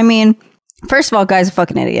first of all, guy's a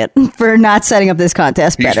fucking idiot for not setting up this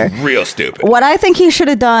contest better. He's real stupid. What I think he should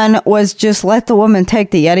have done was just let the woman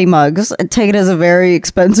take the Yeti mugs and take it as a very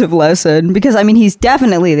expensive lesson because, I mean, he's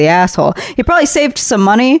definitely the asshole. He probably saved some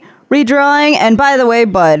money, redrawing. And by the way,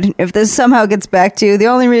 bud, if this somehow gets back to you, the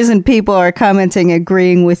only reason people are commenting,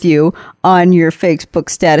 agreeing with you on your Facebook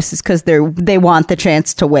status is because they want the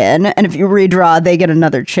chance to win. And if you redraw, they get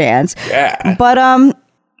another chance. Yeah. But,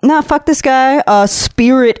 nah, fuck this guy.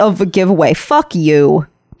 Spirit of the giveaway. Fuck you.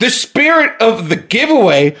 The spirit of the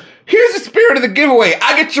giveaway? Here's the spirit of the giveaway.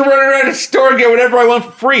 I get to run around a store and get whatever I want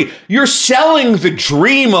for free. You're selling the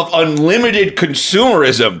dream of unlimited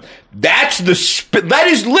consumerism. That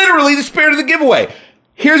is literally the spirit of the giveaway.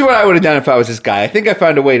 Here's what I would have done if I was this guy. I think I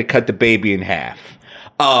found a way to cut the baby in half.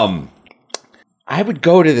 I would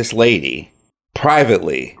go to this lady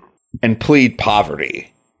privately and plead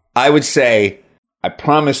poverty. I would say, I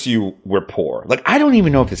promise you we're poor. Like, I don't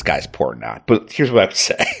even know if this guy's poor or not, but here's what I would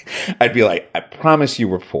say. I'd be like, I promise you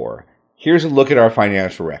we're poor. Here's a look at our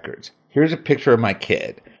financial records. Here's a picture of my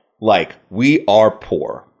kid. Like, we are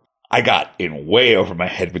poor. I got in way over my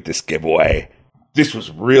head with this giveaway. This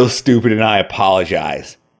was real stupid and I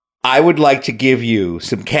apologize. I would like to give you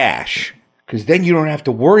some cash because then you don't have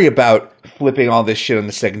to worry about flipping all this shit on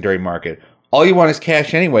the secondary market. All you want is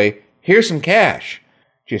cash anyway. Here's some cash.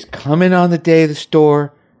 Just come in on the day of the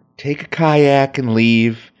store, take a kayak and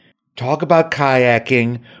leave, talk about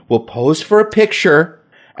kayaking, we'll pose for a picture,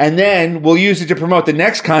 and then we'll use it to promote the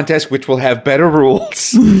next contest, which will have better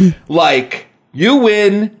rules. Like, you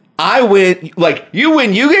win, I win. Like, you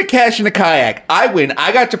win, you get cash in a kayak. I win,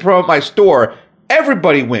 I got to promote my store.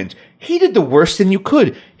 Everybody wins. He did the worst thing you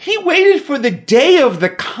could. He waited for the day of the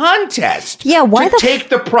contest to take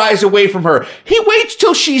the prize away from her. He waits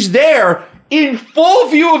till she's there in full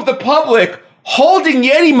view of the public, holding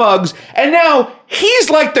Yeti mugs, and now he's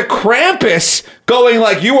like the Krampus, going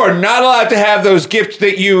like, you are not allowed to have those gifts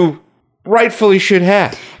that you rightfully should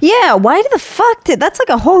have. Yeah, why the fuck that's like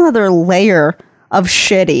a whole other layer of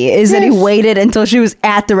shitty, is that he waited until she was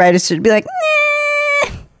at the register to be like,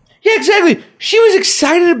 nah. Yeah, exactly. She was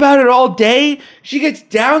excited about it all day. She gets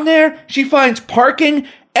down there, she finds parking,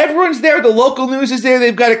 everyone's there. The local news is there.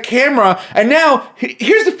 They've got a camera. And now,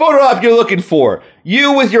 here's the photo op you're looking for.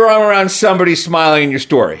 You with your arm around somebody smiling in your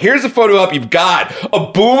store. Here's the photo op you've got.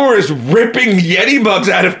 A boomer is ripping Yeti mugs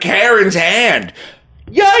out of Karen's hand.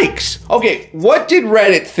 Yikes. Okay, what did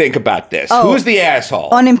Reddit think about this? Who's the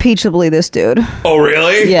asshole? Unimpeachably this dude. Oh,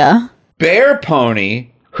 really? Yeah. Bear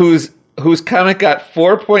Pony, whose comic got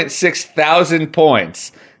 4.6 thousand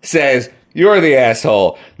points, says, you're the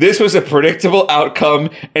asshole. This was a predictable outcome,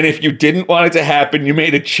 and if you didn't want it to happen, you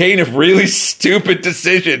made a chain of really stupid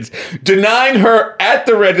decisions. Denying her at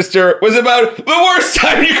the register was about the worst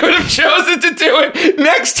time you could have chosen to do it.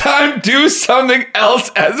 Next time, do something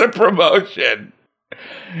else as a promotion.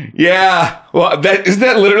 Yeah, well, isn't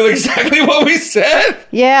that literally exactly what we said?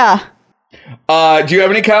 Yeah. Do you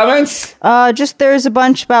have any comments? Just there's a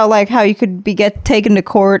bunch about like how you could get taken to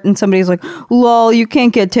court, and somebody's like, lol, you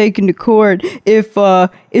can't get taken to court if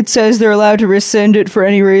it says they're allowed to rescind it for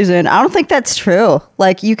any reason. I don't think that's true.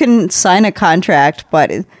 Like, you can sign a contract,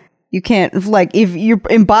 but you can't, like, if your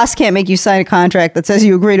boss can't make you sign a contract that says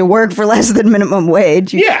you agree to work for less than minimum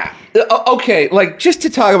wage. Yeah. Okay, like, just to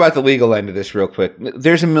talk about the legal end of this real quick,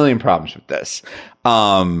 there's a million problems with this.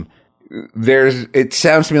 It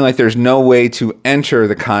sounds to me like there's no way to enter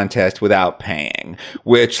the contest without paying,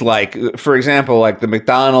 which, like, for example, like the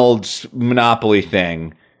McDonald's Monopoly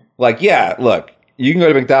thing, like, yeah, look, you can go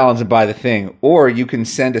to McDonald's and buy the thing, or you can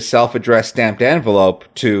send a self-addressed stamped envelope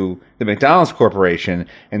to the McDonald's Corporation,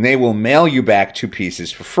 and they will mail you back 2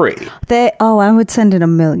 pieces for free. I would send in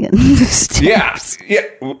 1 million. Yeah.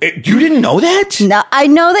 You didn't know that? No, I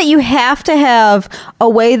know that you have to have a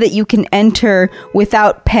way that you can enter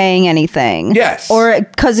without paying anything. Yes. Or,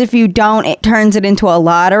 because if you don't, it turns it into a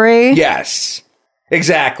lottery. Yes.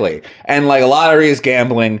 Exactly. And like a lottery is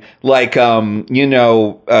gambling. Like, they're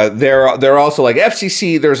also like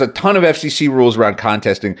FCC. There's a ton of FCC rules around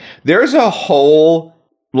contesting. There's a whole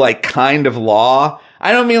like kind of law.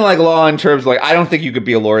 I don't mean like law in terms of like, I don't think you could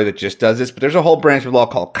be a lawyer that just does this, but there's a whole branch of law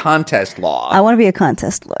called contest law. I want to be a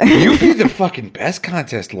contest lawyer. You'd be the fucking best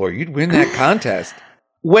contest lawyer. You'd win that contest.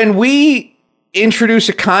 When we introduce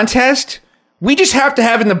a contest, we just have to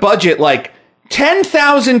have in the budget like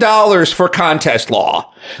 $10,000 for contest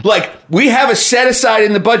law. Like, we have a set aside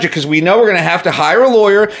in the budget because we know we're going to have to hire a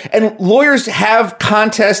lawyer, and lawyers have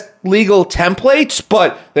contest legal templates,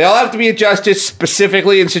 but they all have to be adjusted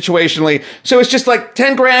specifically and situationally. So it's just like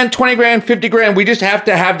 10 grand, 20 grand, 50 grand. We just have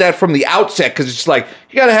to have that from the outset because it's like,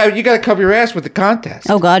 you got to cover your ass with the contest.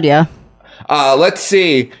 Oh God. Yeah. Let's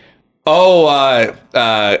see.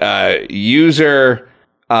 User,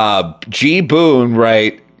 G Boone,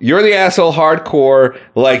 right? You're the asshole hardcore.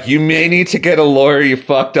 Like, you may need to get a lawyer. You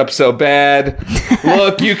fucked up so bad.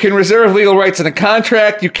 Look, you can reserve legal rights in a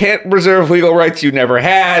contract. You can't reserve legal rights you never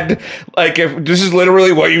had. Like, if this is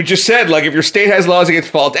literally what you just said. Like, if your state has laws against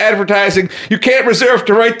false advertising, you can't reserve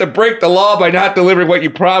the right to break the law by not delivering what you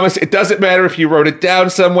promised. It doesn't matter if you wrote it down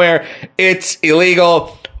somewhere. It's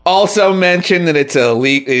illegal. Also mention that it's a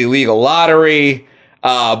illegal lottery.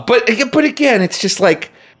 But again, it's just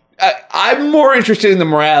like, I'm more interested in the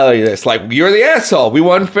morality of this. Like, you're the asshole. We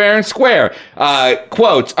won fair and square.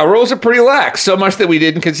 Quotes, our rules are pretty lax, so much that we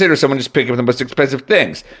didn't consider someone just picking up the most expensive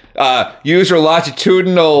things. User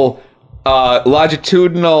longitudinal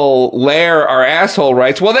layer our asshole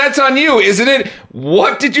rights. Well, that's on you, isn't it?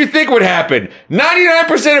 What did you think would happen?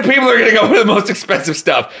 99% of people are going to go for the most expensive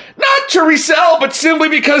stuff. Not to resell, but simply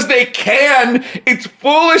because they can. It's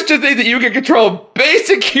foolish to think that you can control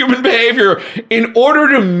basic human behavior in order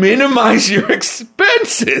to minimize your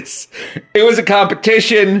expenses. It was a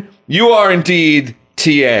competition. You are indeed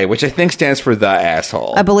TA, which I think stands for the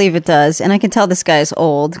asshole. I believe it does. And I can tell this guy's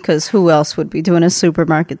old, because who else would be doing a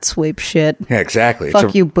supermarket sweep shit? Yeah, exactly.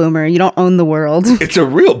 Fuck you, boomer. You don't own the world. It's a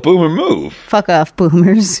real boomer move. Fuck off,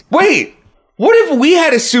 boomers. Wait, what if we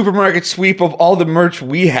had a supermarket sweep of all the merch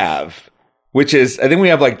we have? Which is, I think we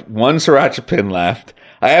have like one Sriracha pin left.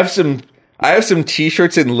 I have some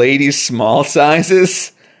t-shirts in ladies' small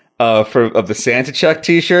sizes of the Santa Chuck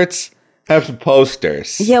t-shirts. Have some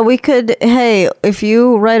posters. Yeah, we could. Hey, if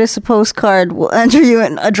you write us a postcard, we'll enter you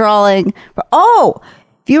in a drawing. If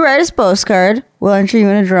you write us a postcard, we'll enter you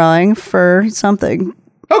in a drawing for something.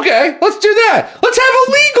 Okay, let's do that. Let's have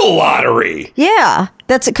a legal lottery. Yeah,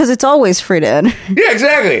 that's it, because it's always free to enter. Yeah,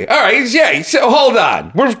 exactly. All right, yeah, so hold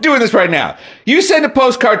on. We're doing this right now. You send a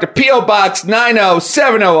postcard to P.O. Box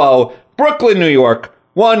 90700, Brooklyn, New York,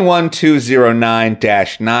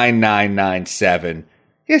 11209-9997.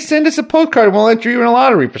 Yeah, send us a postcard and we'll enter you in a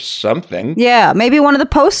lottery for something. Yeah, maybe one of the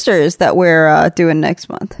posters that we're doing next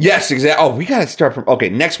month. Yes, exactly. Oh, we got to start from... Okay,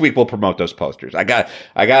 next week we'll promote those posters. We got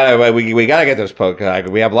to get those posters.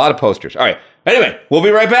 We have a lot of posters. All right. Anyway, we'll be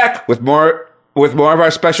right back with more of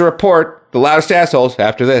our special report, The Loudest Assholes,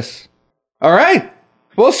 after this. All right.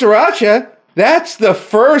 Well, Sriracha, that's the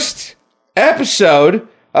first episode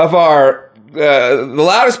of our The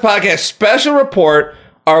Loudest Podcast special report.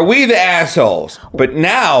 Are we the assholes? But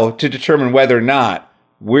now, to determine whether or not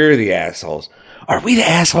we're the assholes, are we the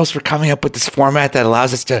assholes for coming up with this format that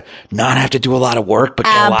allows us to not have to do a lot of work, but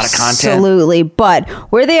get a lot of content? Absolutely. But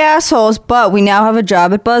we're the assholes, but we now have a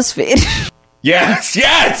job at BuzzFeed.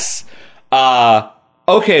 Yes!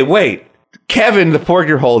 Okay, wait. Kevin, the pork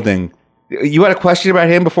you're holding, you had a question about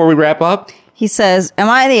him before we wrap up? He says, am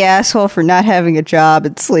I the asshole for not having a job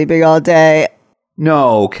and sleeping all day?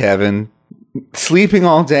 No, Kevin. Sleeping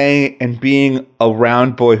all day and being a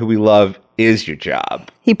round boy who we love is your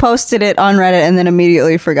job. He posted it on Reddit and then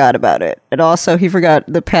immediately forgot about it. And also, he forgot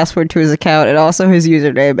the password to his account and also his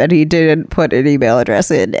username, and he didn't put an email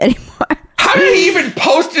address in anymore. How did he even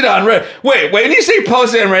post it on Reddit? Wait, when you say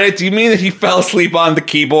post it on Reddit, do you mean that he fell asleep on the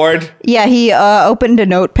keyboard? Yeah, he opened a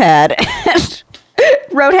notepad and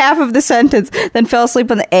wrote half of the sentence, then fell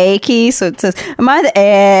asleep on the A key, so it says, am I the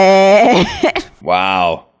A?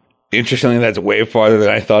 Wow. Interestingly, that's way farther than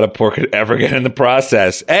I thought a pork could ever get in the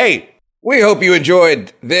process. Hey, we hope you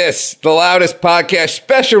enjoyed this, The Loudest Podcast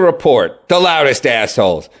special report, The Loudest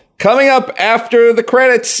Assholes. Coming up after the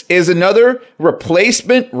credits is another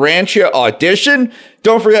replacement Rancha audition.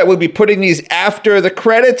 Don't forget, we'll be putting these after the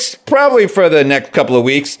credits, probably for the next couple of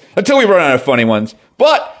weeks, until we run out of funny ones.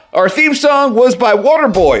 But our theme song was by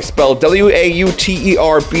Waterboy, spelled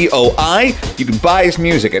Wauterboi. You can buy his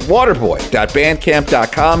music at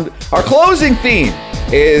waterboy.bandcamp.com. Our closing theme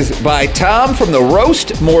is by Tom from the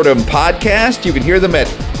Roast Mortem podcast. You can hear them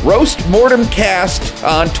at Roast Mortem Cast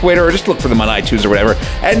on Twitter, or just look for them on iTunes or whatever.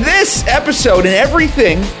 And this episode and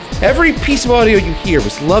everything, every piece of audio you hear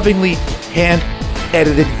was lovingly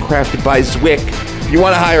hand-edited and crafted by Zwick. If you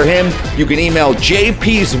want to hire him, you can email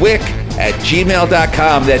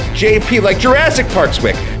jpzwick@gmail.com. That's JP like Jurassic Park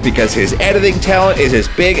Zwick, because his editing talent is as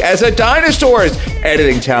big as a dinosaur's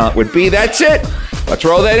editing talent would be. That's it. Let's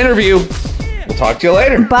roll that interview. We'll talk to you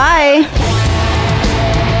later. Bye.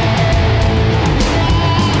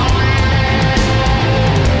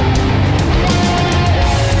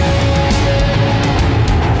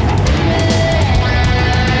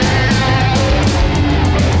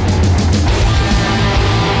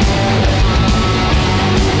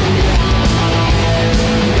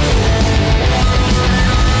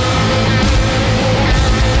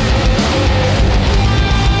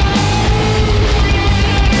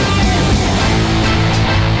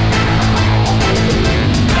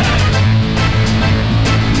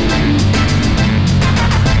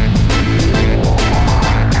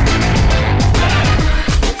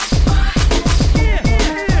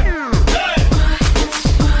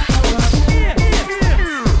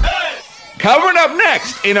 Coming up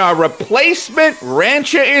next in our replacement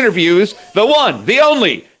Rancha interviews, the one, the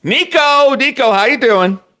only, Nico. Nico, how you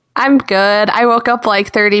doing? I'm good. I woke up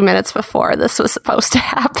like 30 minutes before this was supposed to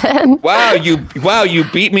happen. Wow, you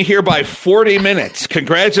beat me here by 40 minutes.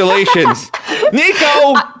 Congratulations.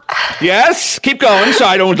 Nico. Yes, keep going.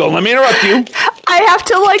 So don't let me interrupt you. I have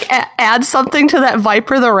to like add something to that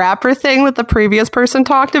Viper the Rapper thing that the previous person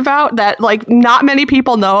talked about that like not many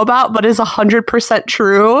people know about, but is 100%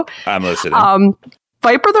 true. I'm listening.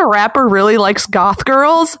 Viper the Rapper really likes goth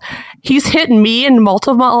girls. He's hit me and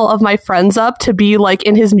multiple of my friends up to be like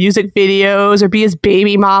in his music videos or be his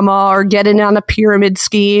baby mama or get in on a pyramid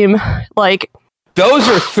scheme. Like, those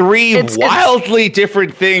are three wildly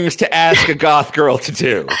different things to ask a goth girl to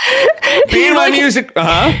do. Be in my music.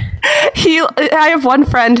 I have one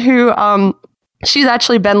friend who, she's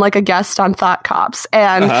actually been like a guest on Thought Cops.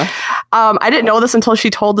 And I didn't know this until she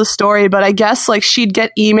told the story, but I guess like she'd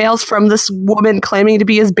get emails from this woman claiming to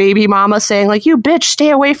be his baby mama saying like, you bitch, stay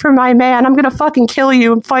away from my man. I'm going to fucking kill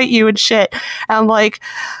you and fight you and shit. And I'm like,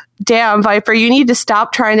 damn, Viper, you need to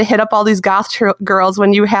stop trying to hit up all these goth girls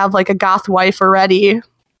when you have like a goth wife already.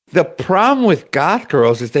 The problem with goth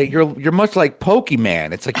girls is that you're much like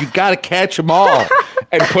Pokemon. It's like you got to catch them all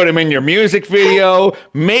and put them in your music video.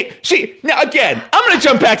 Now again, I'm going to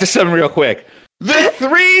jump back to something real quick. The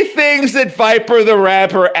three things that Viper the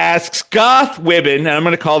Rapper asks goth women, and I'm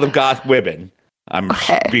going to call them goth women. I'm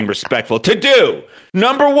being respectful to do.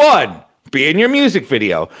 Number one, be in your music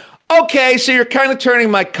video. Okay, so you're kind of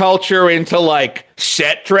turning my culture into like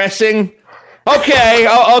set dressing. Okay,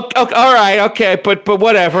 all right, okay, but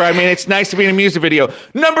whatever. I mean, it's nice to be in a music video.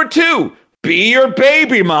 Number two, be your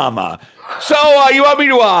baby mama. So you want me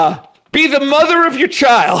to be the mother of your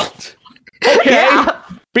child? Okay, yeah.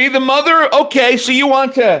 Be the mother. Okay, so you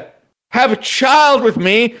want to have a child with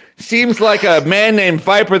me? Seems like a man named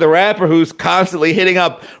Viper the Rapper who's constantly hitting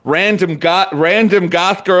up random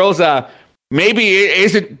goth girls. Maybe it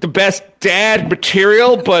isn't the best dad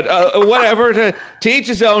material, but whatever, to each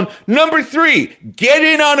his own. Number three, get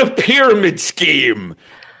in on a pyramid scheme.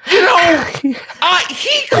 You know,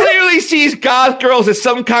 he clearly sees goth girls as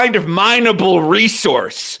some kind of mineable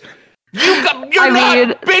resource. You're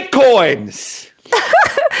not Bitcoins.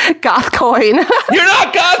 Goth coin. You're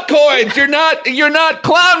not goth coins. You're not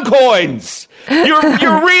clown coins.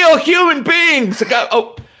 You're real human beings.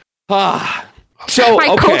 So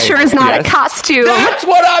my culture is not a costume. That's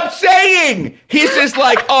what I'm saying. He's just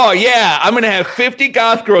like, oh yeah, I'm gonna have 50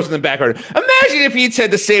 goth girls in the background. Imagine if he'd said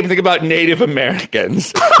the same thing about Native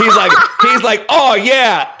Americans. He's like, oh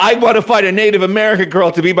yeah, I want to find a Native American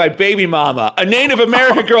girl to be my baby mama, a Native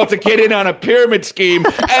American girl to get in on a pyramid scheme,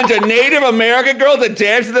 and a Native American girl to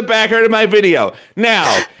dance in the background of my video.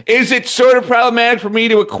 Now, is it sort of problematic for me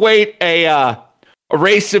to equate a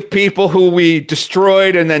race of people who we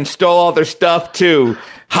destroyed and then stole all their stuff to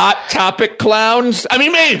Hot Topic clowns? I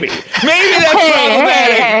mean, maybe that's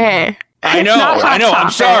problematic. Hey. I know. I'm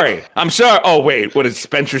sorry. Oh wait, what is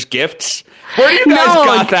Spencer's Gifts? Where do you guys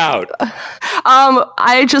goth out?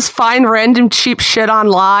 I just find random cheap shit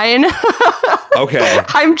online. Okay.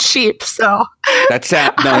 I'm cheap, so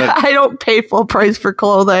I don't pay full price for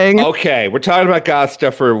clothing. Okay, we're talking about goth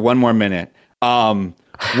stuff for one more minute.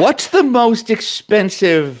 What's the most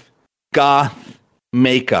expensive goth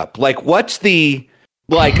makeup? Like, what's the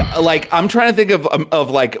like? I'm trying to think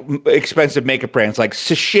of like expensive makeup brands, like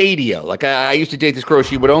Shiseido. Like, I used to date this girl;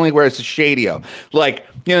 she would only wear Shiseido. Like,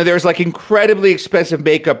 you know, there's like incredibly expensive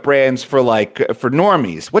makeup brands for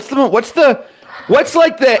normies. What's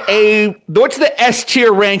the S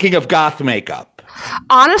tier ranking of goth makeup?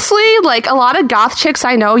 Honestly, like a lot of goth chicks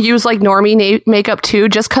I know use like normie makeup too,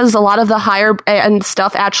 just because a lot of the higher end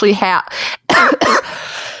stuff actually have.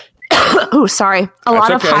 Oh, sorry. A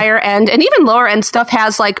lot of higher end and even lower end stuff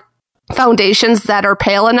has like foundations that are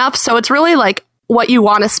pale enough. So it's really like what you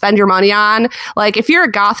want to spend your money on. Like if you're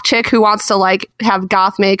a goth chick who wants to like have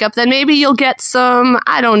goth makeup, then maybe you'll get some,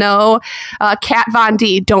 I don't know, Kat Von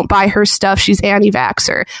D. Don't buy her stuff. She's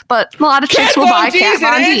anti-vaxxer. But a lot of chicks will buy Kat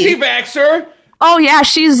Von D. Anti-vaxxer? Oh yeah,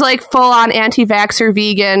 she's like full on anti-vaxxer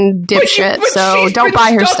vegan dipshit. But so don't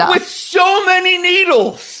buy her stuff. With so many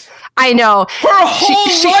needles. I know. Her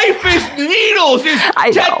whole life is needles, is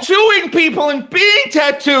tattooing people and being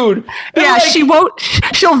tattooed. And yeah,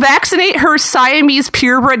 she'll vaccinate her Siamese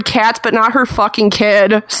purebred cats, but not her fucking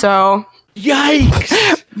kid. So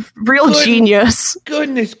yikes. Real genius.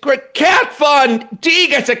 Goodness, great. Kat Von D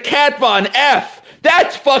gets a Kat Von F.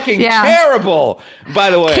 That's fucking terrible,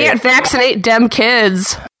 by the way. Can't vaccinate dem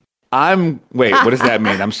kids. Wait, what does that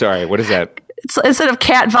mean? I'm sorry. What is that? It's instead of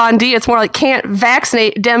Kat Von D, it's more like can't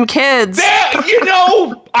vaccinate them kids.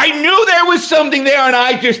 I knew there was something there and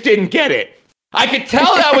I just didn't get it. I could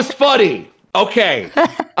tell that was funny. Okay.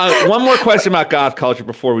 One more question about goth culture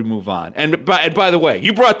before we move on. And by the way,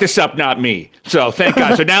 you brought this up, not me. So thank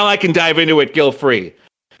God. So now I can dive into it guilt-free.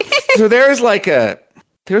 So there's like an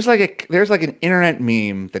internet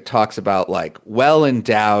meme that talks about like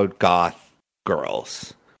well-endowed goth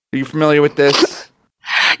girls. Are you familiar with this?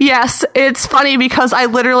 Yes, it's funny because I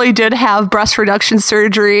literally did have breast reduction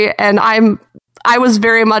surgery, and I was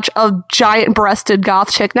very much a giant-breasted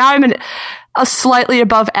goth chick. Now I'm a slightly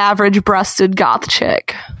above average breasted goth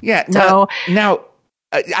chick. Yeah. So now,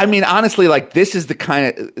 I mean, honestly, like this is the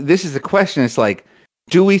question. It's like,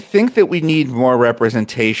 do we think that we need more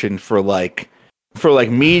representation for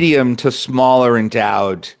medium to smaller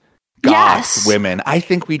endowed goth women? I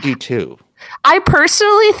think we do too. I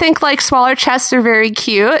personally think like smaller chests are very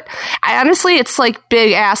cute. Honestly, it's like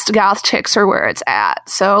big assed goth chicks are where it's at.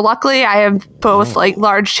 So luckily I have both like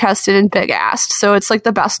large chested and big assed. So it's like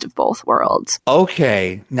the best of both worlds.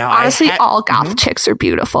 Okay. Now honestly, all goth chicks are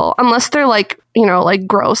beautiful unless they're like, like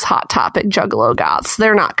gross Hot Topic juggalo goths.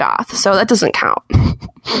 They're not goth. So that doesn't count.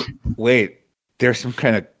 Wait. There's some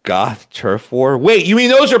kind of goth turf war? Wait, you mean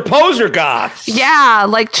those are poser goths? Yeah,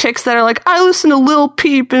 like chicks that are like, I listen to Lil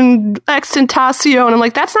Peep and XXXTentacion. I'm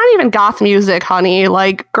like, that's not even goth music, honey.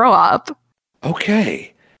 Like, grow up.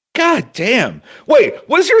 Okay. God damn. Wait,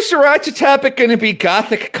 was your sriracha topic going to be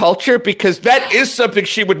gothic culture? Because that is something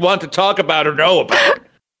she would want to talk about or know about.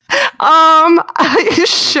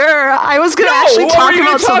 Sure. I was going to actually talk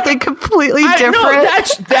about something completely different. No,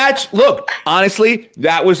 that's, look, honestly,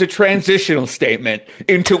 that was a transitional statement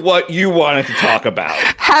into what you wanted to talk about.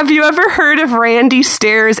 Have you ever heard of Randy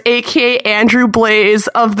Stairs, aka Andrew Blaze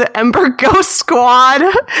of the Ember Ghost Squad?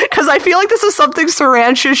 Because I feel like this is something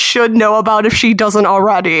Sarantia should know about if she doesn't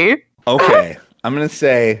already. Okay. I'm going to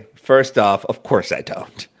say, first off, of course I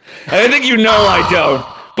don't. And I think I don't.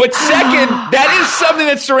 But second, that is something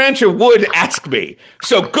that Sarantia would ask me.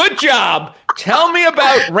 So good job. Tell me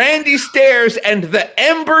about Randy Stairs and the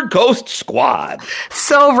Ember Ghost Squad.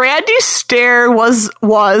 So Randy Stair was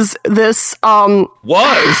this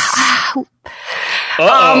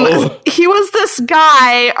he was this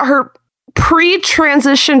guy, her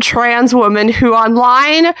pre-transition trans woman who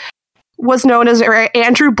online was known as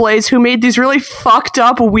Andrew Blaze, who made these really fucked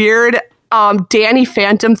up, weird Danny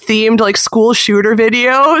Phantom themed like school shooter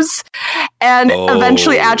videos, and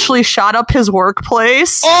eventually actually shot up his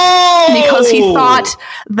workplace because he thought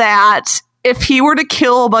that if he were to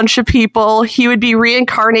kill a bunch of people, he would be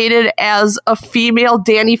reincarnated as a female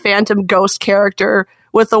Danny Phantom ghost character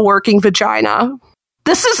with a working vagina.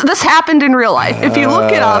 This happened in real life. If you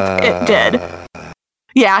look it up, it did.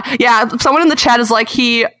 Yeah. Someone in the chat is like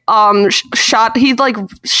he shot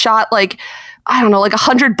like I don't know, like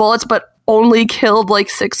 100 bullets, but only killed like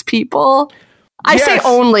 6 people. I say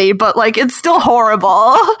only, but like it's still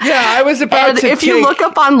horrible. Yeah, I was about to. If you look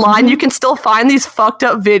up online, you can still find these fucked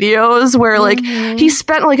up videos where like he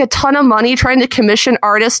spent like a ton of money trying to commission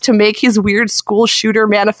artists to make his weird school shooter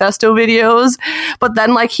manifesto videos, but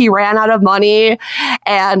then like he ran out of money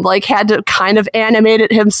and like had to kind of animate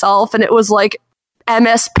it himself, and it was like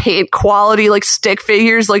MS Paint quality, like stick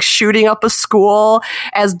figures, like shooting up a school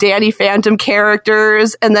as Danny Phantom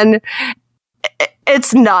characters, and then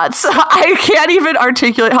it's nuts. I can't even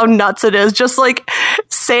articulate how nuts it is. Just like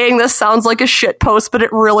saying this sounds like a shit post, but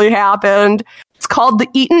it really happened. It's called the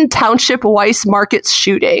Eaton Township Weiss Market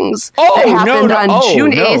shootings. It happened on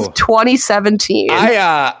June 8th, 2017.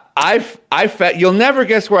 You'll never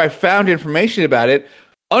guess where I found information about it.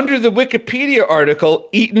 Under the Wikipedia article,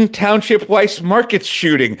 Eaton Township Weiss Market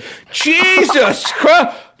shooting. Jesus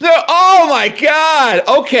Christ. Oh my God.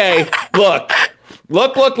 Okay. Look.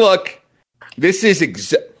 This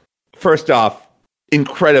is, first off,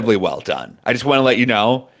 incredibly well done. I just want to let you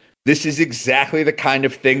know, this is exactly the kind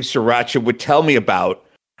of thing Sriracha would tell me about.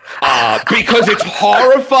 Because it's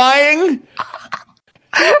horrifying.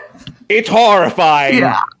 It's horrifying.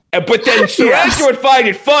 Yeah. But then Sriracha would find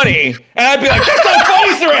it funny, and I'd be like, that's not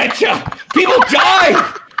funny, Sriracha! People die!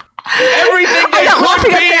 Everything they could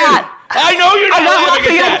be! I know you're not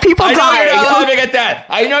laughing at people dying. I know you're not laughing at that.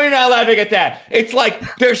 I know you're not laughing at that. It's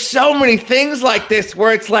like, there's so many things like this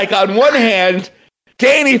where it's like, on one hand,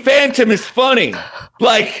 Danny Phantom is funny.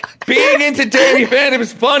 Like, being into Danny Phantom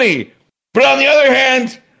is funny. But on the other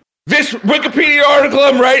hand, this Wikipedia article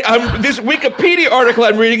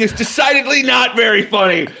I'm reading is decidedly not very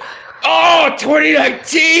funny. Oh,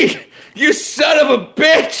 2019! You son of a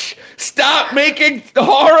bitch! Stop making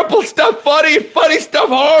horrible stuff funny stuff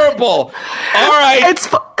horrible. All right.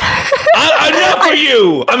 Enough for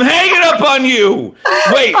you. I'm hanging up on you.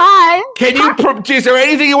 Wait. Bye. Can you? Is there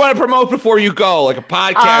anything you want to promote before you go, like a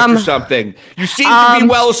podcast or something? You seem to be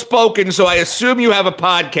well spoken, so I assume you have a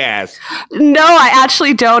podcast. No, I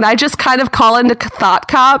actually don't. I just kind of call into thought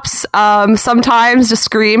cops sometimes to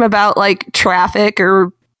scream about like traffic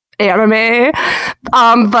or anime,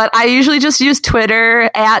 but I usually just use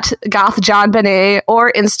Twitter at GothJohnBenet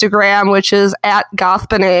or Instagram, which is at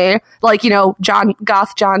GothBenet, like, you know, John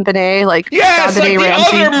Benet, like yes, John like the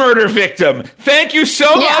Ramsey. other murder victim. Thank you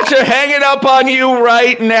so much for hanging up on you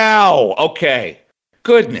right now. Okay.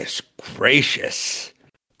 Goodness gracious.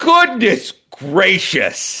 Zwick,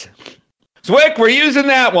 we're using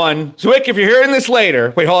that one. Zwick, if you're hearing this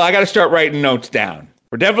later, wait, hold on, I got to start writing notes down.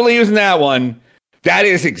 We're definitely using that one. That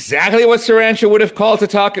is exactly what Sarantia would have called to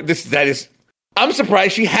talk. I'm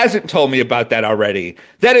surprised she hasn't told me about that already.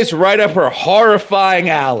 That is right up her horrifying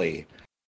alley.